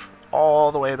have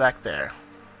all the way back there.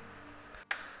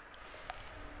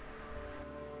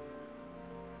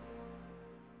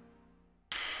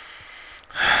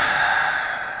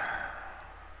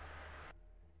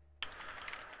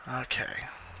 Okay.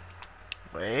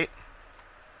 Wait.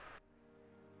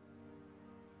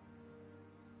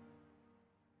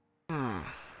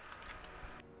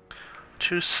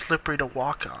 Too slippery to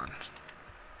walk on.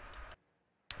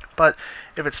 But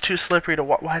if it's too slippery to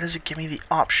walk, why does it give me the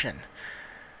option?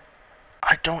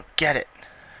 I don't get it.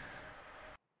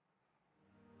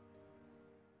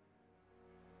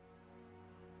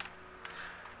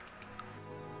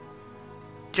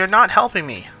 You're not helping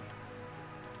me.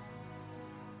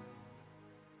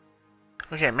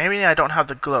 Okay, maybe I don't have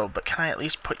the globe, but can I at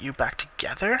least put you back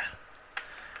together?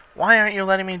 Why aren't you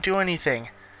letting me do anything?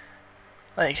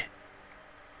 Like...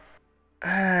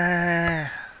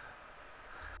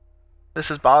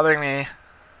 this is bothering me.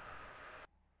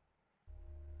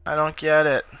 I don't get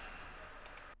it.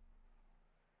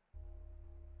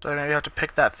 Do I maybe have to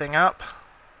pick that thing up?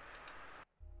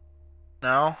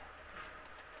 No?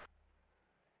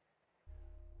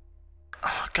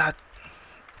 Oh, God.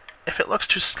 If it looks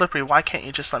too slippery, why can't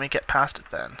you just let me get past it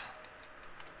then?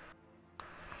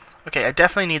 Okay, I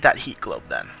definitely need that heat globe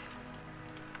then.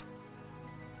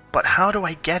 But how do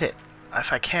I get it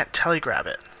if I can't telegrab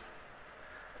it?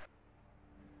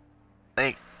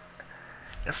 Like,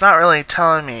 it's not really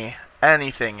telling me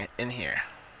anything in here.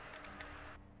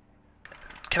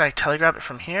 Can I telegrab it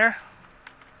from here?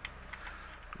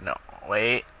 No.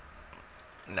 Wait.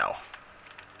 No.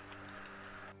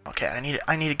 Okay,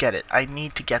 I need to get it. I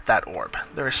need to get that orb.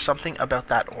 There is something about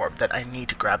that orb that I need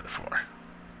to grab it for.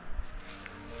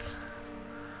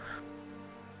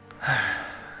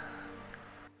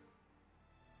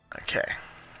 Okay.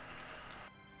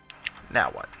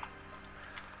 Now what?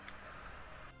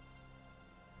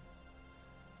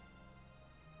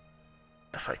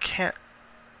 If I can't...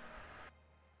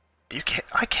 You can't...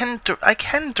 I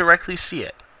can directly see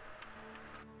it.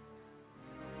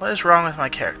 What is wrong with my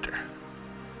character?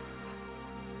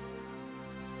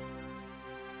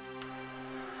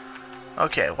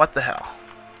 Okay, what the hell?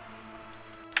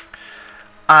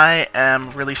 I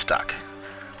am really stuck.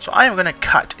 So I am going to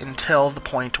cut until the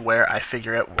point where I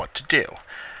figure out what to do.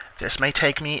 This may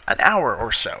take me an hour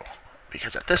or so,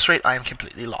 because at this rate I am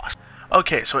completely lost.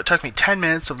 Okay, so it took me 10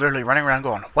 minutes of literally running around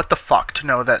going, what the fuck, to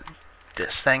know that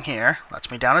this thing here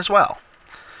lets me down as well.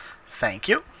 Thank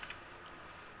you.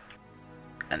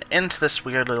 And into this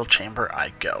weird little chamber I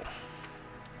go.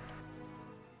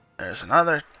 There's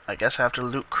another... I guess I have to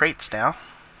loot crates now.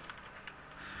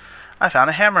 I found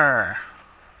a hammer!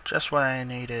 Just what I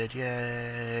needed,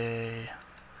 yay.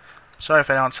 Sorry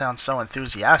if I don't sound so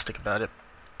enthusiastic about it,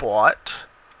 but...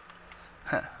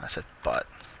 I said but.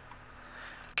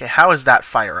 Okay, how is that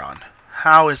fire on?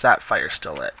 How is that fire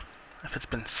still lit? If it's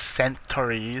been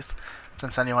centuries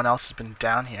since anyone else has been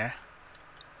down here.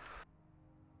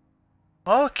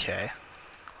 Okay.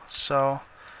 So,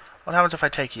 what happens if I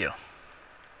take you?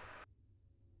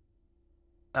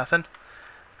 Nothing?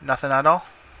 Nothing at all?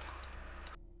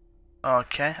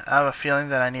 Okay, I have a feeling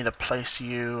that I need to place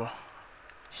you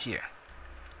here.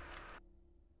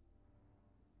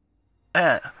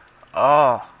 Eh.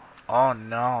 Oh. Oh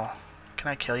no. Can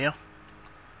I kill you?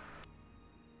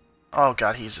 Oh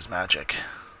god, he uses magic.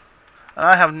 And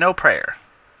I have no prayer.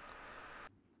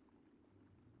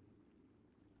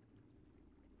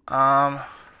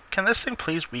 Can this thing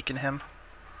please weaken him?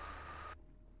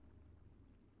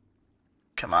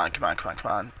 Come on, come on, come on,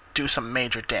 come on. Do some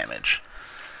major damage.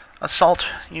 Assault,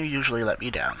 you usually let me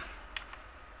down.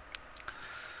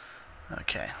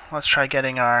 Okay, let's try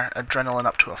getting our adrenaline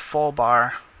up to a full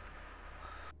bar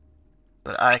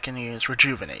that I can use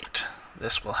Rejuvenate.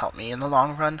 This will help me in the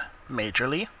long run,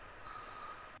 majorly.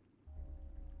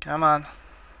 Come on.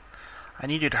 I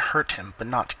need you to hurt him, but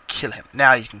not to kill him.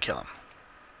 Now you can kill him.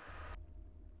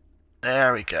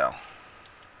 There we go.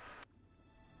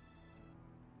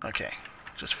 Okay,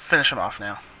 just finish him off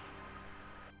now.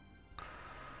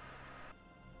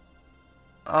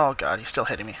 Oh god, he's still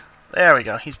hitting me. There we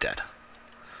go, he's dead.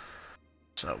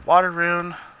 So, water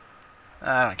rune.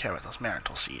 I don't care about those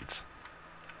marital seeds.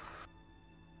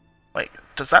 Wait,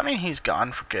 does that mean he's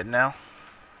gone for good now?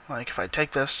 Like, if I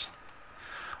take this...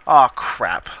 Oh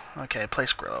crap. Okay,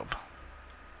 place globe.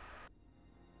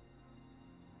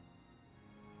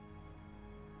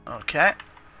 Okay.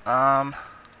 Telegrab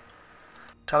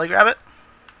it.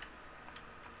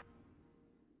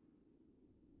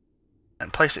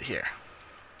 And place it here.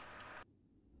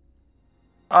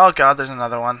 Oh god, there's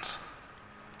another one.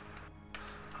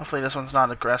 Hopefully this one's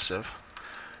not aggressive.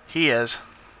 He is.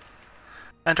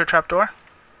 Enter trapdoor.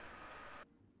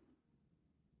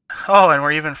 Oh, and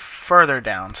we're even further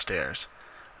downstairs.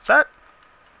 Is that...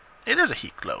 It is a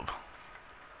heat globe.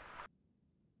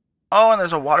 Oh, and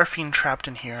there's a water fiend trapped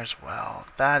in here as well.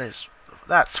 That's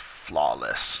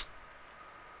flawless.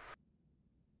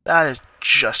 That is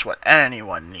just what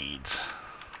anyone needs.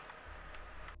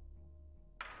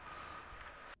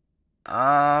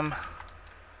 Yeah,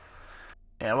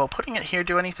 will putting it here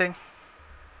do anything?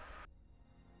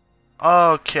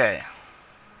 Okay.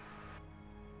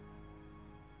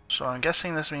 So I'm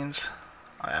guessing this means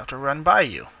I have to run by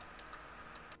you.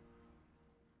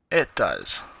 It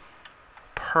does.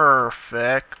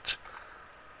 Perfect.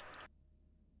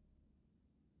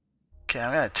 Okay,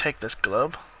 I'm gonna take this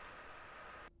globe.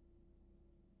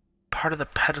 Part of the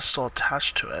pedestal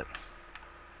attached to it.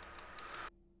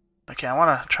 Okay, I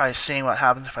want to try seeing what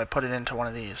happens if I put it into one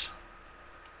of these.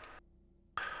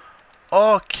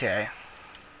 Okay.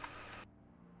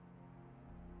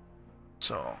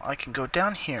 So, I can go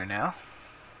down here now.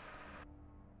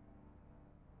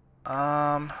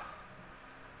 I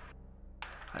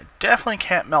definitely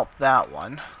can't melt that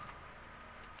one.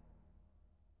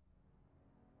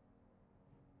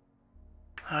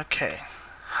 Okay.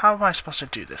 How am I supposed to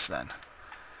do this then?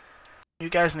 You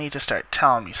guys need to start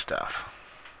telling me stuff.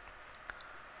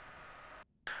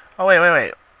 Oh,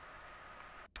 wait.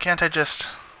 Can't I just...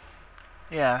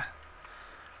 Yeah.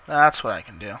 That's what I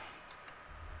can do.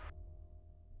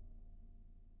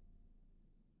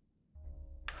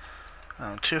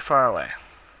 I'm too far away.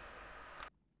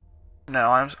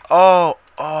 No, I'm... Oh,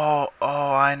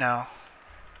 I know.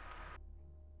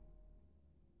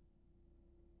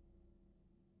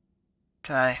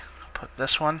 Can I put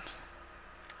this one?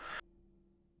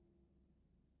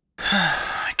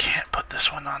 I can't put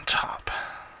this one on top.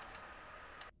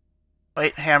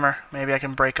 Wait, hammer. Maybe I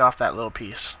can break off that little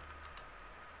piece.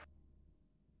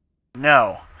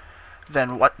 No.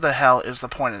 Then what the hell is the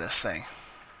point of this thing?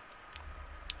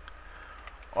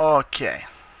 Okay.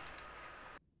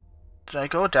 Did I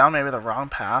go down maybe the wrong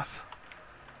path?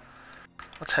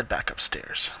 Let's head back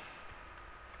upstairs.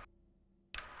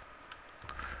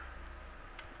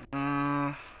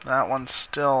 That one's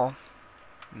still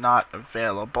not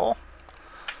available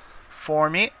for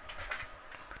me.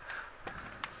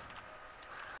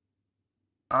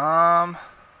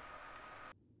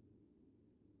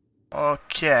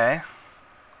 Okay.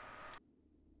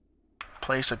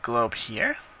 Place a globe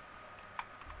here.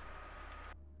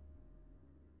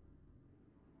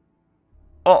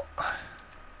 Oh.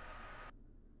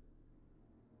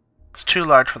 It's too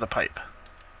large for the pipe.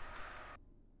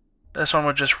 This one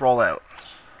would just roll out.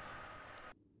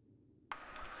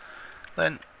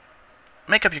 Then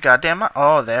Make up your goddamn mind.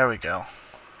 Oh, there we go.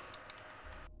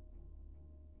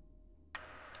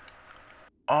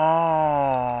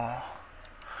 Oh.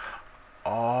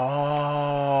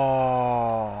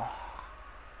 Oh.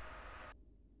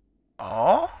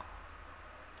 Oh?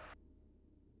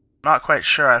 Not quite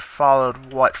sure I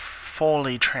followed what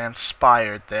fully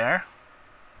transpired there.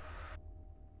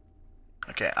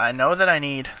 Okay, I know that I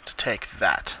need to take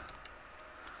that.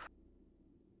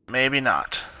 Maybe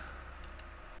not.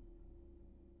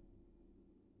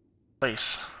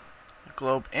 Place the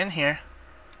globe in here.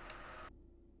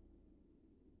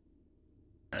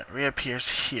 And it reappears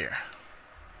here.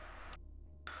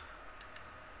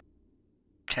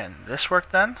 Can this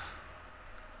work then?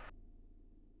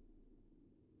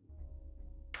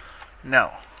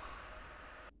 No.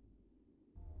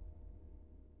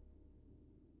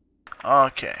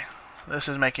 Okay. This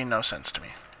is making no sense to me.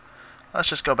 Let's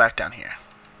just go back down here.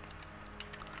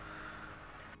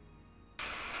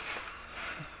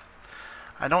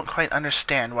 I don't quite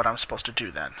understand what I'm supposed to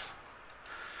do then.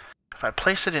 If I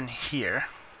place it in here,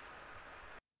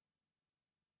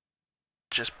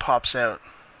 it just pops out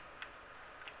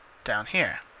down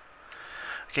here.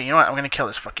 Okay, you know what? I'm gonna kill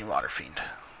this fucking water fiend.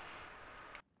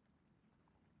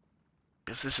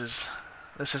 Because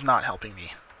this is not helping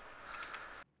me.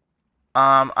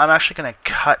 I'm actually gonna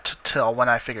cut till when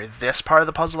I figure this part of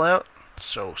the puzzle out.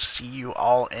 So see you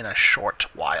all in a short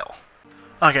while.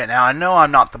 Okay, now I know I'm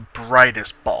not the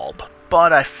brightest bulb,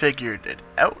 but I figured it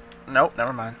out. Nope,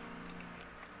 never mind.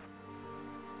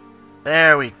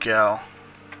 There we go.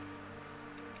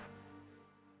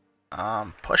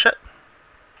 Push it.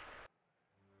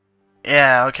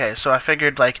 Yeah, okay, so I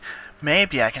figured, like,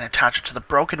 maybe I can attach it to the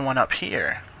broken one up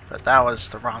here. But that was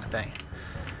the wrong thing.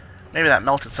 Maybe that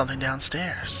melted something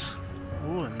downstairs.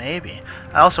 Ooh, maybe.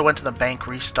 I also went to the bank,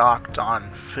 restocked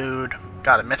on food,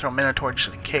 got a mithril minotaur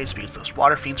just in case because those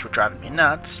water fiends were driving me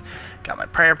nuts. Got my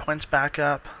prayer points back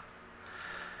up.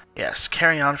 Yes,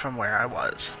 carry on from where I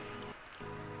was.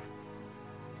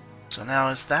 So now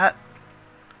is that...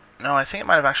 No, I think it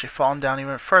might have actually fallen down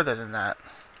even further than that.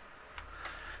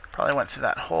 Probably went through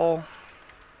that hole.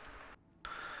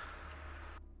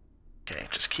 Okay,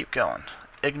 just keep going.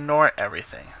 Ignore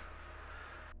everything.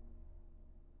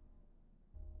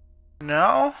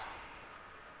 No?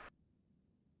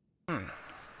 Well,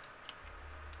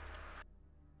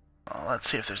 let's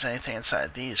see if there's anything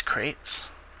inside these crates.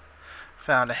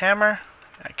 Found a hammer.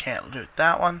 I can't loot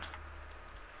that one.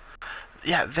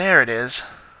 Yeah, there it is.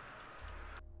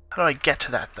 How do I get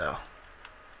to that, though?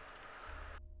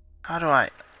 How do I...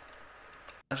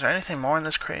 Is there anything more in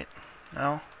this crate?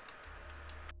 No?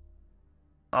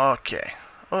 Okay.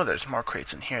 Oh, there's more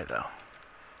crates in here, though.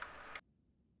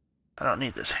 I don't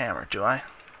need this hammer, do I?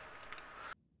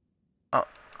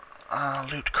 Oh,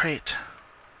 loot crate.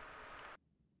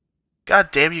 God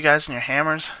damn you guys and your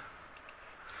hammers.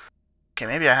 Okay,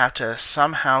 maybe I have to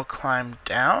somehow climb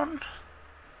down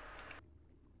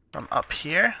from up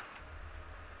here.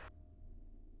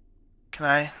 Can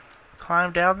I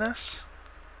climb down this?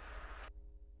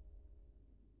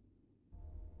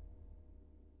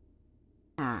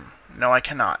 No, I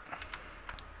cannot.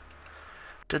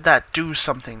 Did that do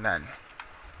something then?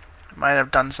 It might have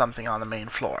done something on the main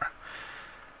floor.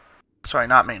 Sorry,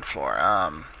 not main floor.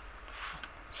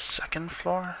 Second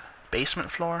floor?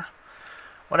 Basement floor?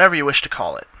 Whatever you wish to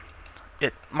call it.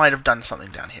 It might have done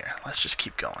something down here. Let's just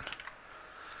keep going.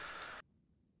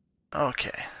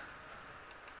 Okay.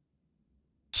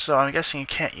 So I'm guessing you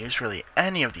can't use really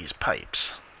any of these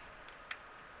pipes.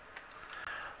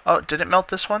 Oh, did it melt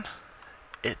this one?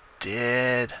 It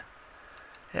did.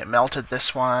 It melted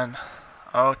this one.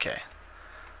 Okay.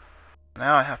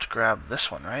 Now I have to grab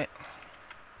this one, right?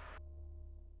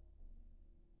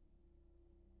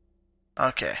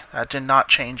 Okay, that did not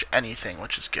change anything,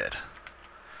 which is good.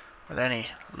 Were there any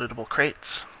lootable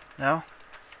crates? No?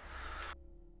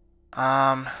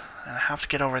 And I have to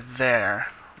get over there,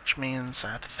 which means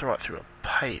I have to throw it through a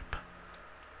pipe.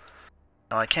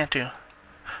 No, I can't do...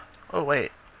 Oh,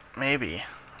 wait. Maybe.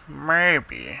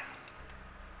 Maybe.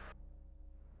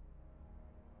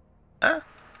 Huh?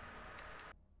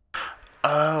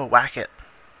 Oh, whack it.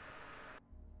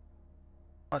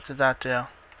 What did that do?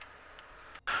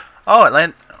 Oh, it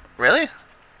landed... Really?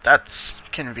 That's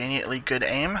conveniently good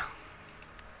aim.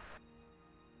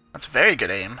 That's very good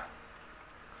aim.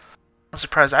 I'm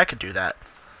surprised I could do that.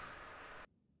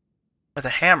 With a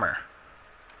hammer.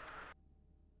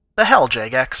 The hell,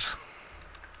 Jagex?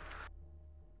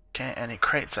 Okay, any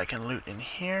crates I can loot in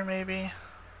here, maybe?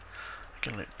 I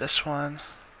can loot this one.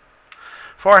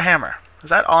 For a hammer.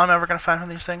 Is that all I'm ever going to find from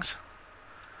these things?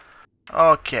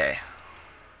 Okay.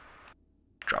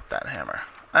 Drop that hammer.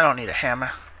 I don't need a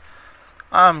hammer.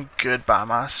 I'm good by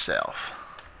myself.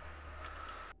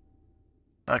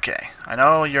 Okay, I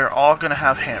know you're all gonna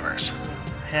have hammers.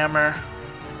 Hammer.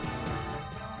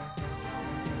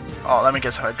 Oh, let me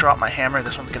guess, if I drop my hammer,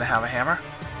 this one's gonna have a hammer?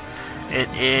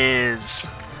 It is...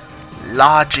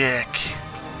 Logic.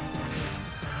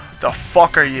 The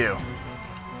fuck are you?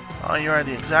 Oh, you are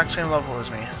the exact same level as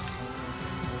me.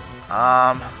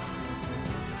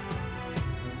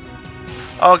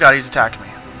 Oh god, he's attacking me.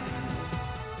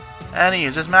 And he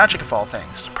uses magic of all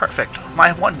things. Perfect.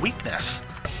 My one weakness.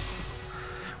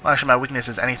 Well, actually, my weakness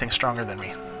is anything stronger than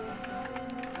me.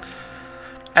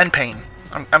 And pain.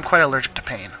 I'm quite allergic to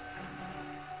pain.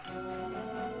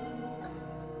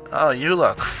 Oh, you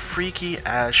look freaky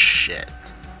as shit.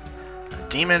 A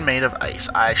demon made of ice.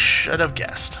 I should have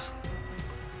guessed.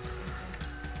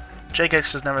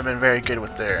 Jagex has never been very good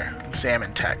with their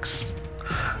examine texts.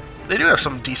 They do have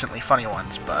some decently funny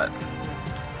ones, but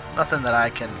nothing that I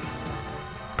can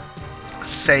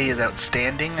say is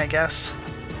outstanding, I guess.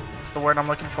 That's the word I'm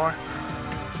looking for.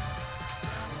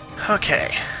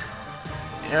 Okay.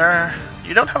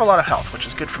 You don't have a lot of health, which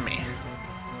is good for me.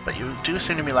 But you do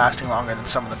seem to be lasting longer than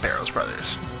some of the Barrows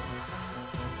brothers.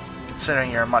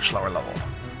 Considering you're a much lower level.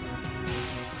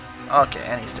 Okay,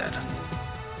 and he's dead.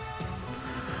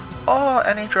 Oh,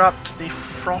 and he dropped the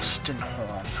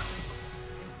Frostenhorn.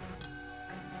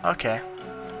 Okay.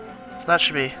 So that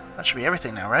should be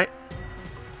everything now, right?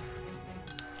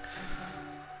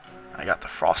 I got the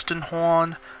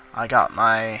Frostenhorn. I got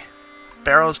my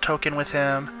Barrows token with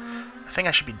him. I think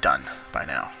I should be done by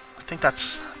now. I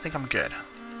think I'm good.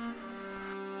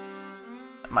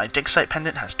 My dig site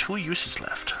pendant has 2 uses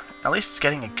left. At least it's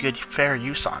getting a good, fair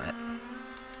use on it.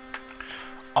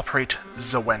 Operate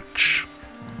the wench.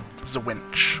 The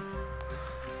winch.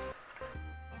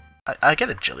 I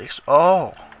get a Jilly.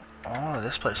 Oh,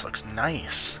 this place looks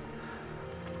nice.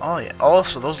 Oh yeah. Oh,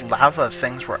 so those lava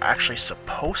things were actually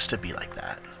supposed to be like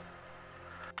that.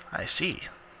 I see.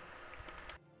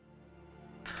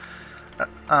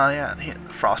 Yeah,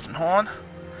 the Frostenhorn.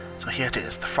 So here it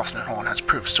is. The Frostenhorn has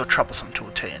proved so troublesome to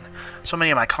attain. So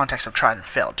many of my contacts have tried and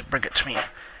failed to bring it to me.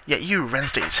 Yet you,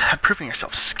 Runescape, have proven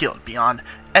yourself skilled beyond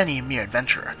any mere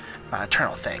adventurer. My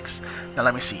eternal thanks. Now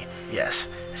let me see. Yes,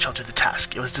 it shall do the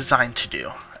task it was designed to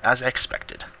do, as I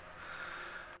expected.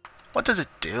 What does it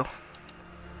do?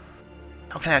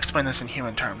 How can I explain this in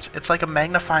human terms? It's like a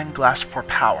magnifying glass for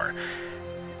power.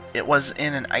 It was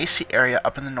in an icy area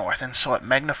up in the north, and so it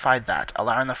magnified that,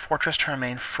 allowing the fortress to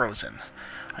remain frozen.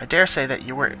 I dare say that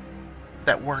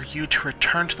were you to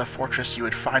return to the fortress, you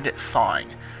would find it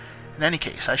thawing. In any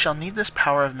case, I shall need this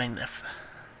power of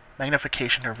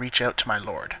magnification to reach out to my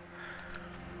lord.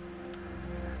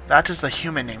 That is the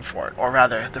human name for it, or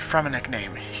rather, the Fremenic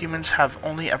name. Humans have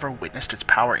only ever witnessed its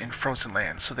power in frozen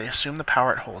lands, so they assume the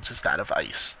power it holds is that of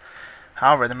ice.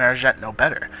 However, the Margette know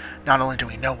better. Not only do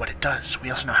we know what it does, we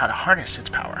also know how to harness its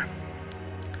power.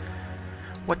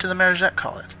 What do the Margette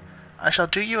call it? I shall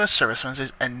do you a service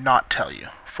and not tell you,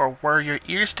 for were your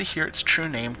ears to hear its true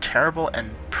name, terrible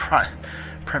and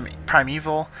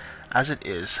primeval as it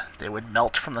is, they would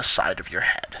melt from the side of your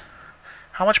head.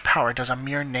 How much power does a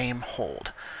mere name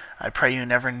hold? I pray you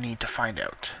never need to find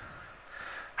out.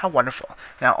 How wonderful.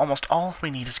 Now almost all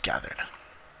we need is gathered.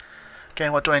 Okay,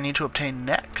 what do I need to obtain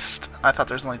next? I thought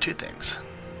there was only 2 things.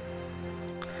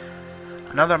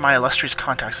 Another of my illustrious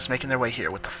contacts is making their way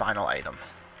here with the final item.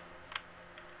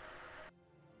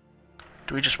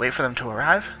 Do we just wait for them to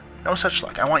arrive? No such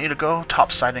luck. I want you to go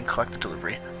topside and collect the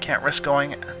delivery. Can't risk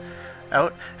going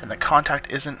out, and the contact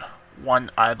isn't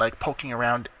one I'd like poking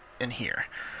around in here.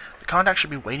 The contact should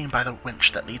be waiting by the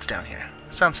winch that leads down here.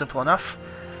 Sounds simple enough?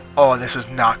 Oh, this is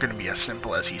not going to be as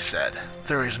simple as he said.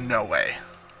 There is no way.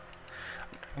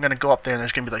 I'm going to go up there and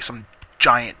there's going to be like some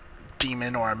giant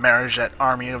demon or a Margette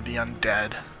army of the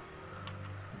undead.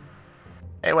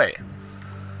 Hey, wait.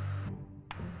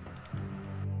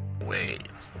 Wait.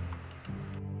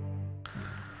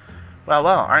 Well,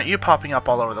 aren't you popping up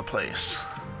all over the place?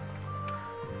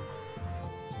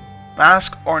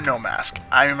 Mask or no mask,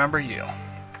 I remember you.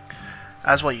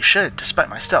 As well you should. Despite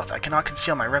my stealth, I cannot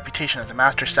conceal my reputation as a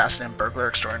master assassin and burglar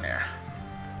extraordinaire.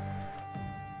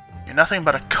 You're nothing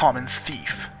but a common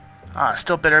thief. Ah,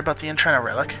 still bitter about the Intrena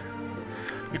relic?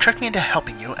 You tricked me into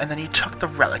helping you, and then you took the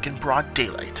relic in broad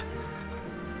daylight.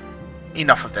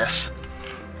 Enough of this.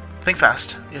 Think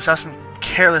fast. The assassin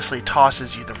carelessly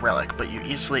tosses you the relic, but you're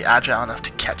easily agile enough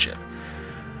to catch it.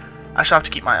 I shall have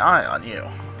to keep my eye on you.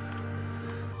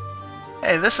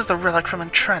 Hey, this is the relic from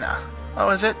Intrena. Oh,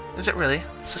 is it? Is it really?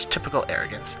 Such typical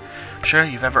arrogance. Sure,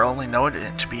 you've ever only known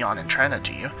it to be on Intrena,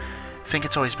 do you? Think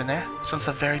it's always been there? Since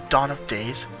the very dawn of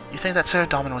days? You think that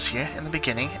Sennestien was here, in the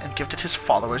beginning, and gifted his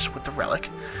followers with the relic?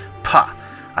 Pah!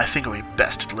 I think it would be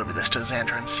best to deliver this to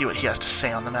Xander and see what he has to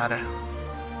say on the matter.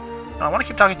 No, I want to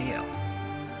keep talking to you.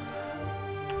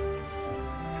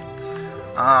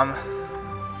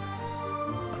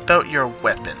 About your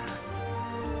weapon.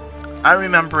 I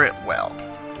remember it well.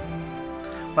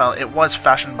 Well, it was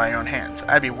fashioned by your own hands.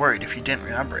 I'd be worried if you didn't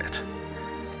remember it.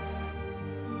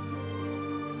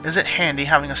 Is it handy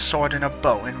having a sword and a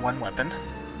bow in one weapon?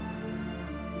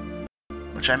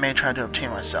 Which I may try to obtain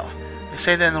myself. They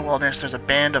say that in the wilderness there's a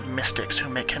band of mystics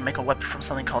who can make a weapon from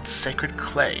something called sacred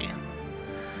clay.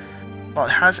 While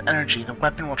it has energy, the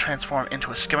weapon will transform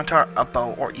into a scimitar, a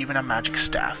bow, or even a magic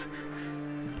staff.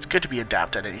 It's good to be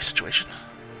adept at any situation.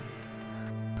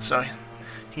 So,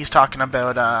 he's talking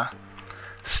about,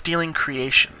 stealing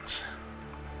creations.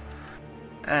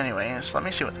 Anyways, let me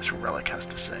see what this relic has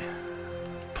to say.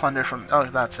 Plunder from... oh,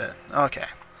 that's it. Okay.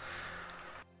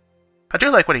 I do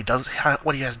like what he does,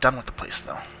 what he has done with the place,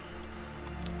 though.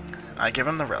 I give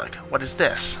him the relic. What is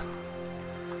this?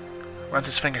 Runs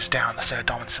his fingers down the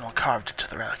Sennestien symbol carved into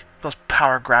the relic. Those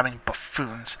power-grabbing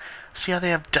buffoons. See how they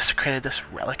have desecrated this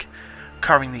relic?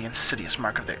 Carving the insidious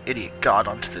mark of their idiot god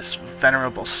onto this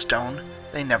venerable stone.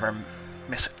 They never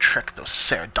miss a trick, those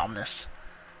Sennestiens.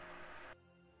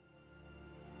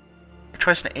 Your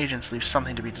choice in agents leaves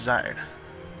something to be desired.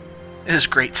 It is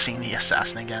great seeing the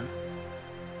assassin again.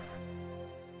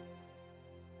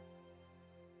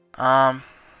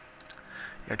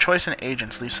 Your choice in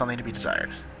agents leaves something to be desired.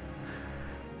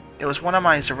 It was one of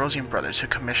my Zerosian brothers who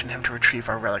commissioned him to retrieve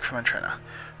our relic from Entrena.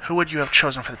 Who would you have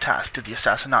chosen for the task? Did the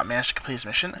assassin not manage to complete his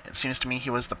mission? It seems to me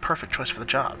he was the perfect choice for the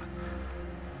job.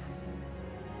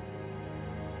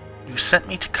 You sent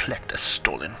me to collect a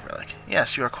stolen relic.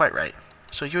 Yes, you are quite right.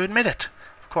 So you admit it.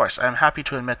 Of course, I am happy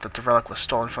to admit that the relic was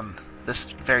stolen from this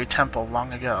very temple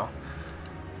long ago.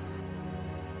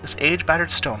 This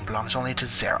age-battered stone belongs only to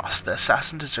Zeros. The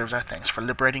assassin deserves our thanks for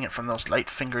liberating it from those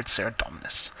light-fingered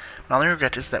Sennestiens. My only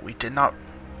regret is that we did not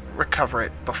recover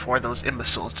it before those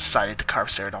imbeciles decided to carve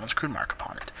Sennestien's crude mark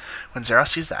upon it. When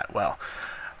Zeros sees that, well,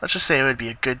 let's just say it would be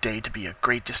a good day to be a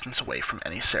great distance away from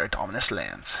any Sennestien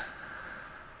lands.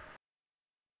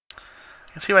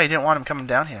 I can see why you didn't want him coming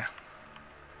down here.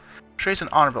 I'm sure he's an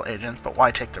honorable agent, but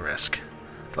why take the risk?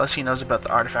 The less he knows about the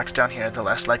artifacts down here, the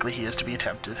less likely he is to be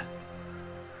tempted.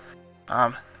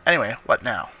 Anyway, what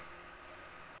now?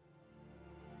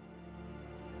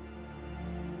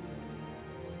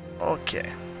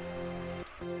 Okay.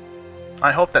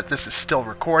 I hope that this is still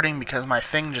recording because my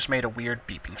thing just made a weird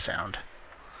beeping sound.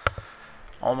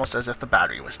 Almost as if the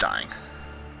battery was dying.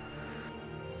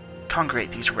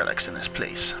 Congregate these relics in this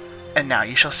place, and now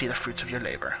you shall see the fruits of your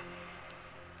labor.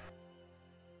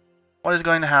 What is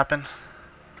going to happen?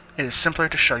 It is simpler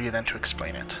to show you than to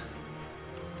explain it.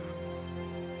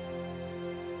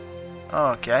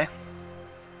 Okay.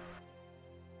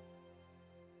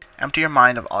 Empty your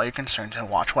mind of all your concerns and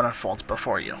watch what unfolds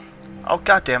before you. Oh,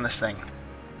 goddamn this thing.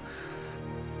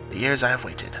 The years I have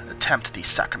waited, attempt these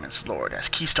sacraments, Lord, as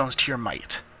keystones to your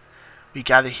might. We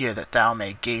gather here that thou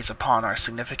may gaze upon our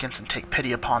significance and take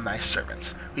pity upon thy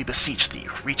servants. We beseech thee,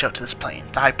 reach out to this plane,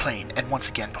 thy plane, and once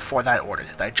again before thy order,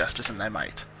 thy justice and thy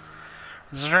might.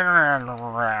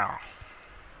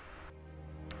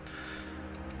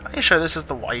 Are you sure this is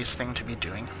the wise thing to be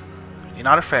doing? Be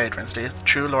not afraid, Runescape. The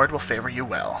true Lord will favor you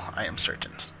well, I am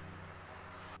certain.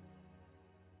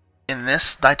 In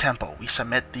this, thy temple, we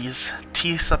submit these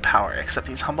teeth of power, accept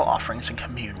these humble offerings, and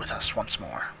commune with us once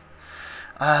more.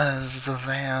 Oh,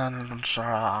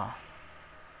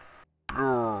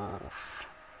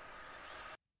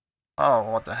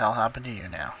 what the hell happened to you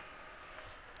now?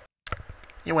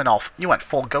 You went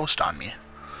full ghost on me.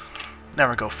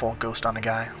 Never go full ghost on a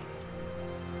guy.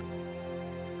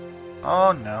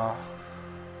 Oh no.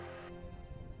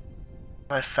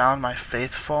 I found my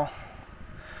faithful.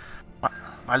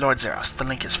 My Lord Zeros, the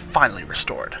link is finally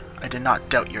restored. I did not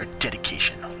doubt your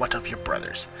dedication. What of your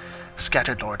brothers?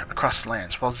 Scattered, Lord, across the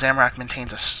lands, while Zamorak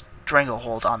maintains a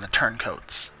stranglehold on the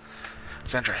turncoats.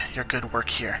 Xander, your good work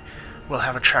here will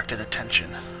have attracted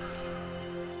attention.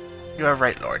 You are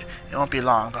right, Lord. It won't be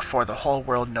long before the whole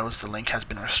world knows the link has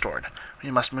been restored.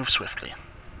 We must move swiftly.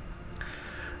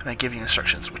 And I give you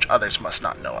instructions which others must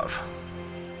not know of.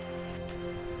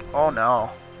 Oh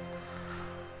no.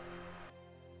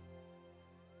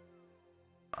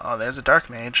 Oh, there's a dark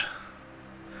mage.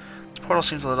 This portal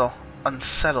seems a little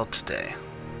unsettled today.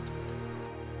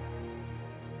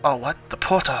 Oh, what? The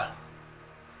portal!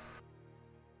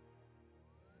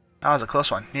 That was a close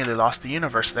one. Nearly lost the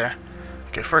universe there.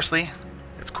 Okay, firstly,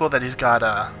 it's cool that he's got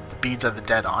the beads of the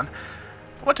dead on.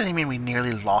 What does he mean we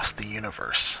nearly lost the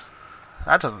universe?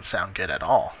 That doesn't sound good at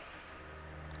all.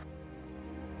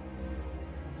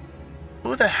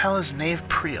 Who the hell is Knave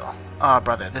Priel? Ah,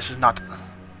 brother, this is not...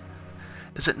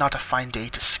 Is it not a fine day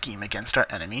to scheme against our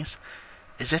enemies?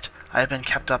 Is it? I have been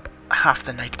kept up half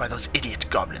the night by those idiot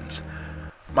goblins.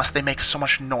 Must they make so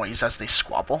much noise as they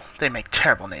squabble? They make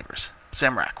terrible neighbors.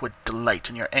 Zamorak would delight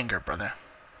in your anger, brother.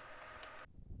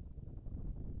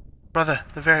 Brother,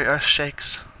 the very earth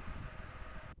shakes.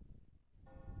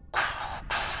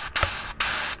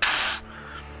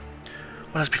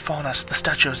 What has befallen us? The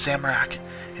statue of Zamorak.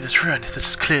 It is ruined. This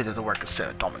is clearly the work of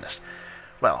Sarah Dominus.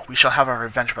 Well, we shall have our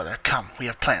revenge, brother. Come, we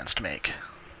have plans to make.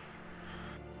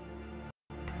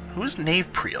 Who's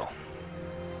Knave Priel?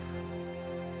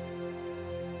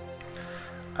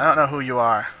 I don't know who you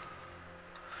are,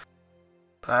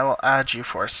 but I will add you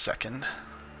for a second.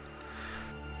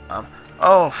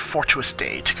 Oh, fortuitous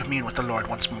day to commune with the Lord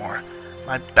once more.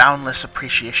 My boundless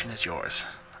appreciation is yours.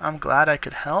 I'm glad I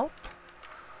could help.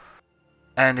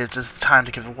 And it is the time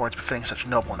to give awards befitting such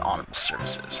noble and honorable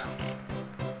services.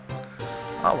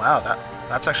 Oh wow,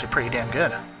 that's actually pretty damn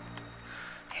good.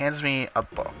 Hands me a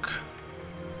book.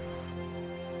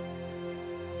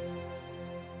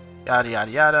 Yada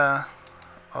yada yada.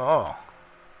 Oh.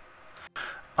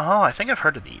 Oh, I think I've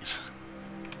heard of these.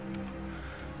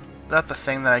 Is that the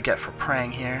thing that I get for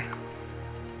praying here?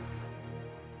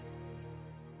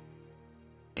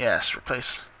 Yes,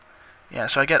 replace... Yeah,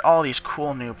 so I get all these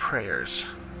cool new prayers.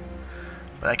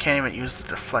 But I can't even use the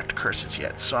deflect curses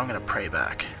yet, so I'm going to pray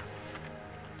back.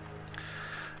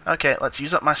 Okay, let's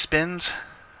use up my spins.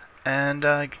 And,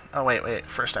 oh wait,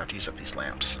 first I have to use up these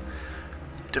lamps.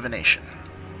 Divination.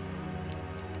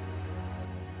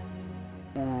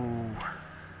 Ooh.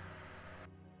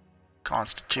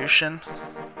 Constitution.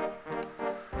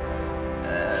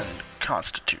 And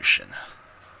Constitution.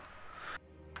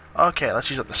 Okay, let's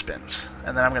use up the spins.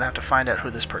 And then I'm going to have to find out who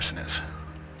this person is.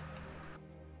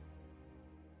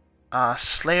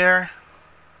 Slayer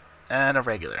and a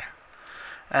regular.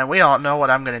 And we all know what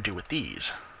I'm going to do with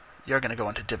these. You're going to go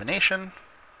into divination.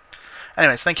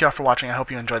 Anyways, thank you all for watching. I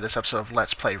hope you enjoyed this episode of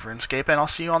Let's Play RuneScape, and I'll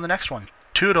see you on the next one.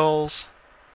 Toodles!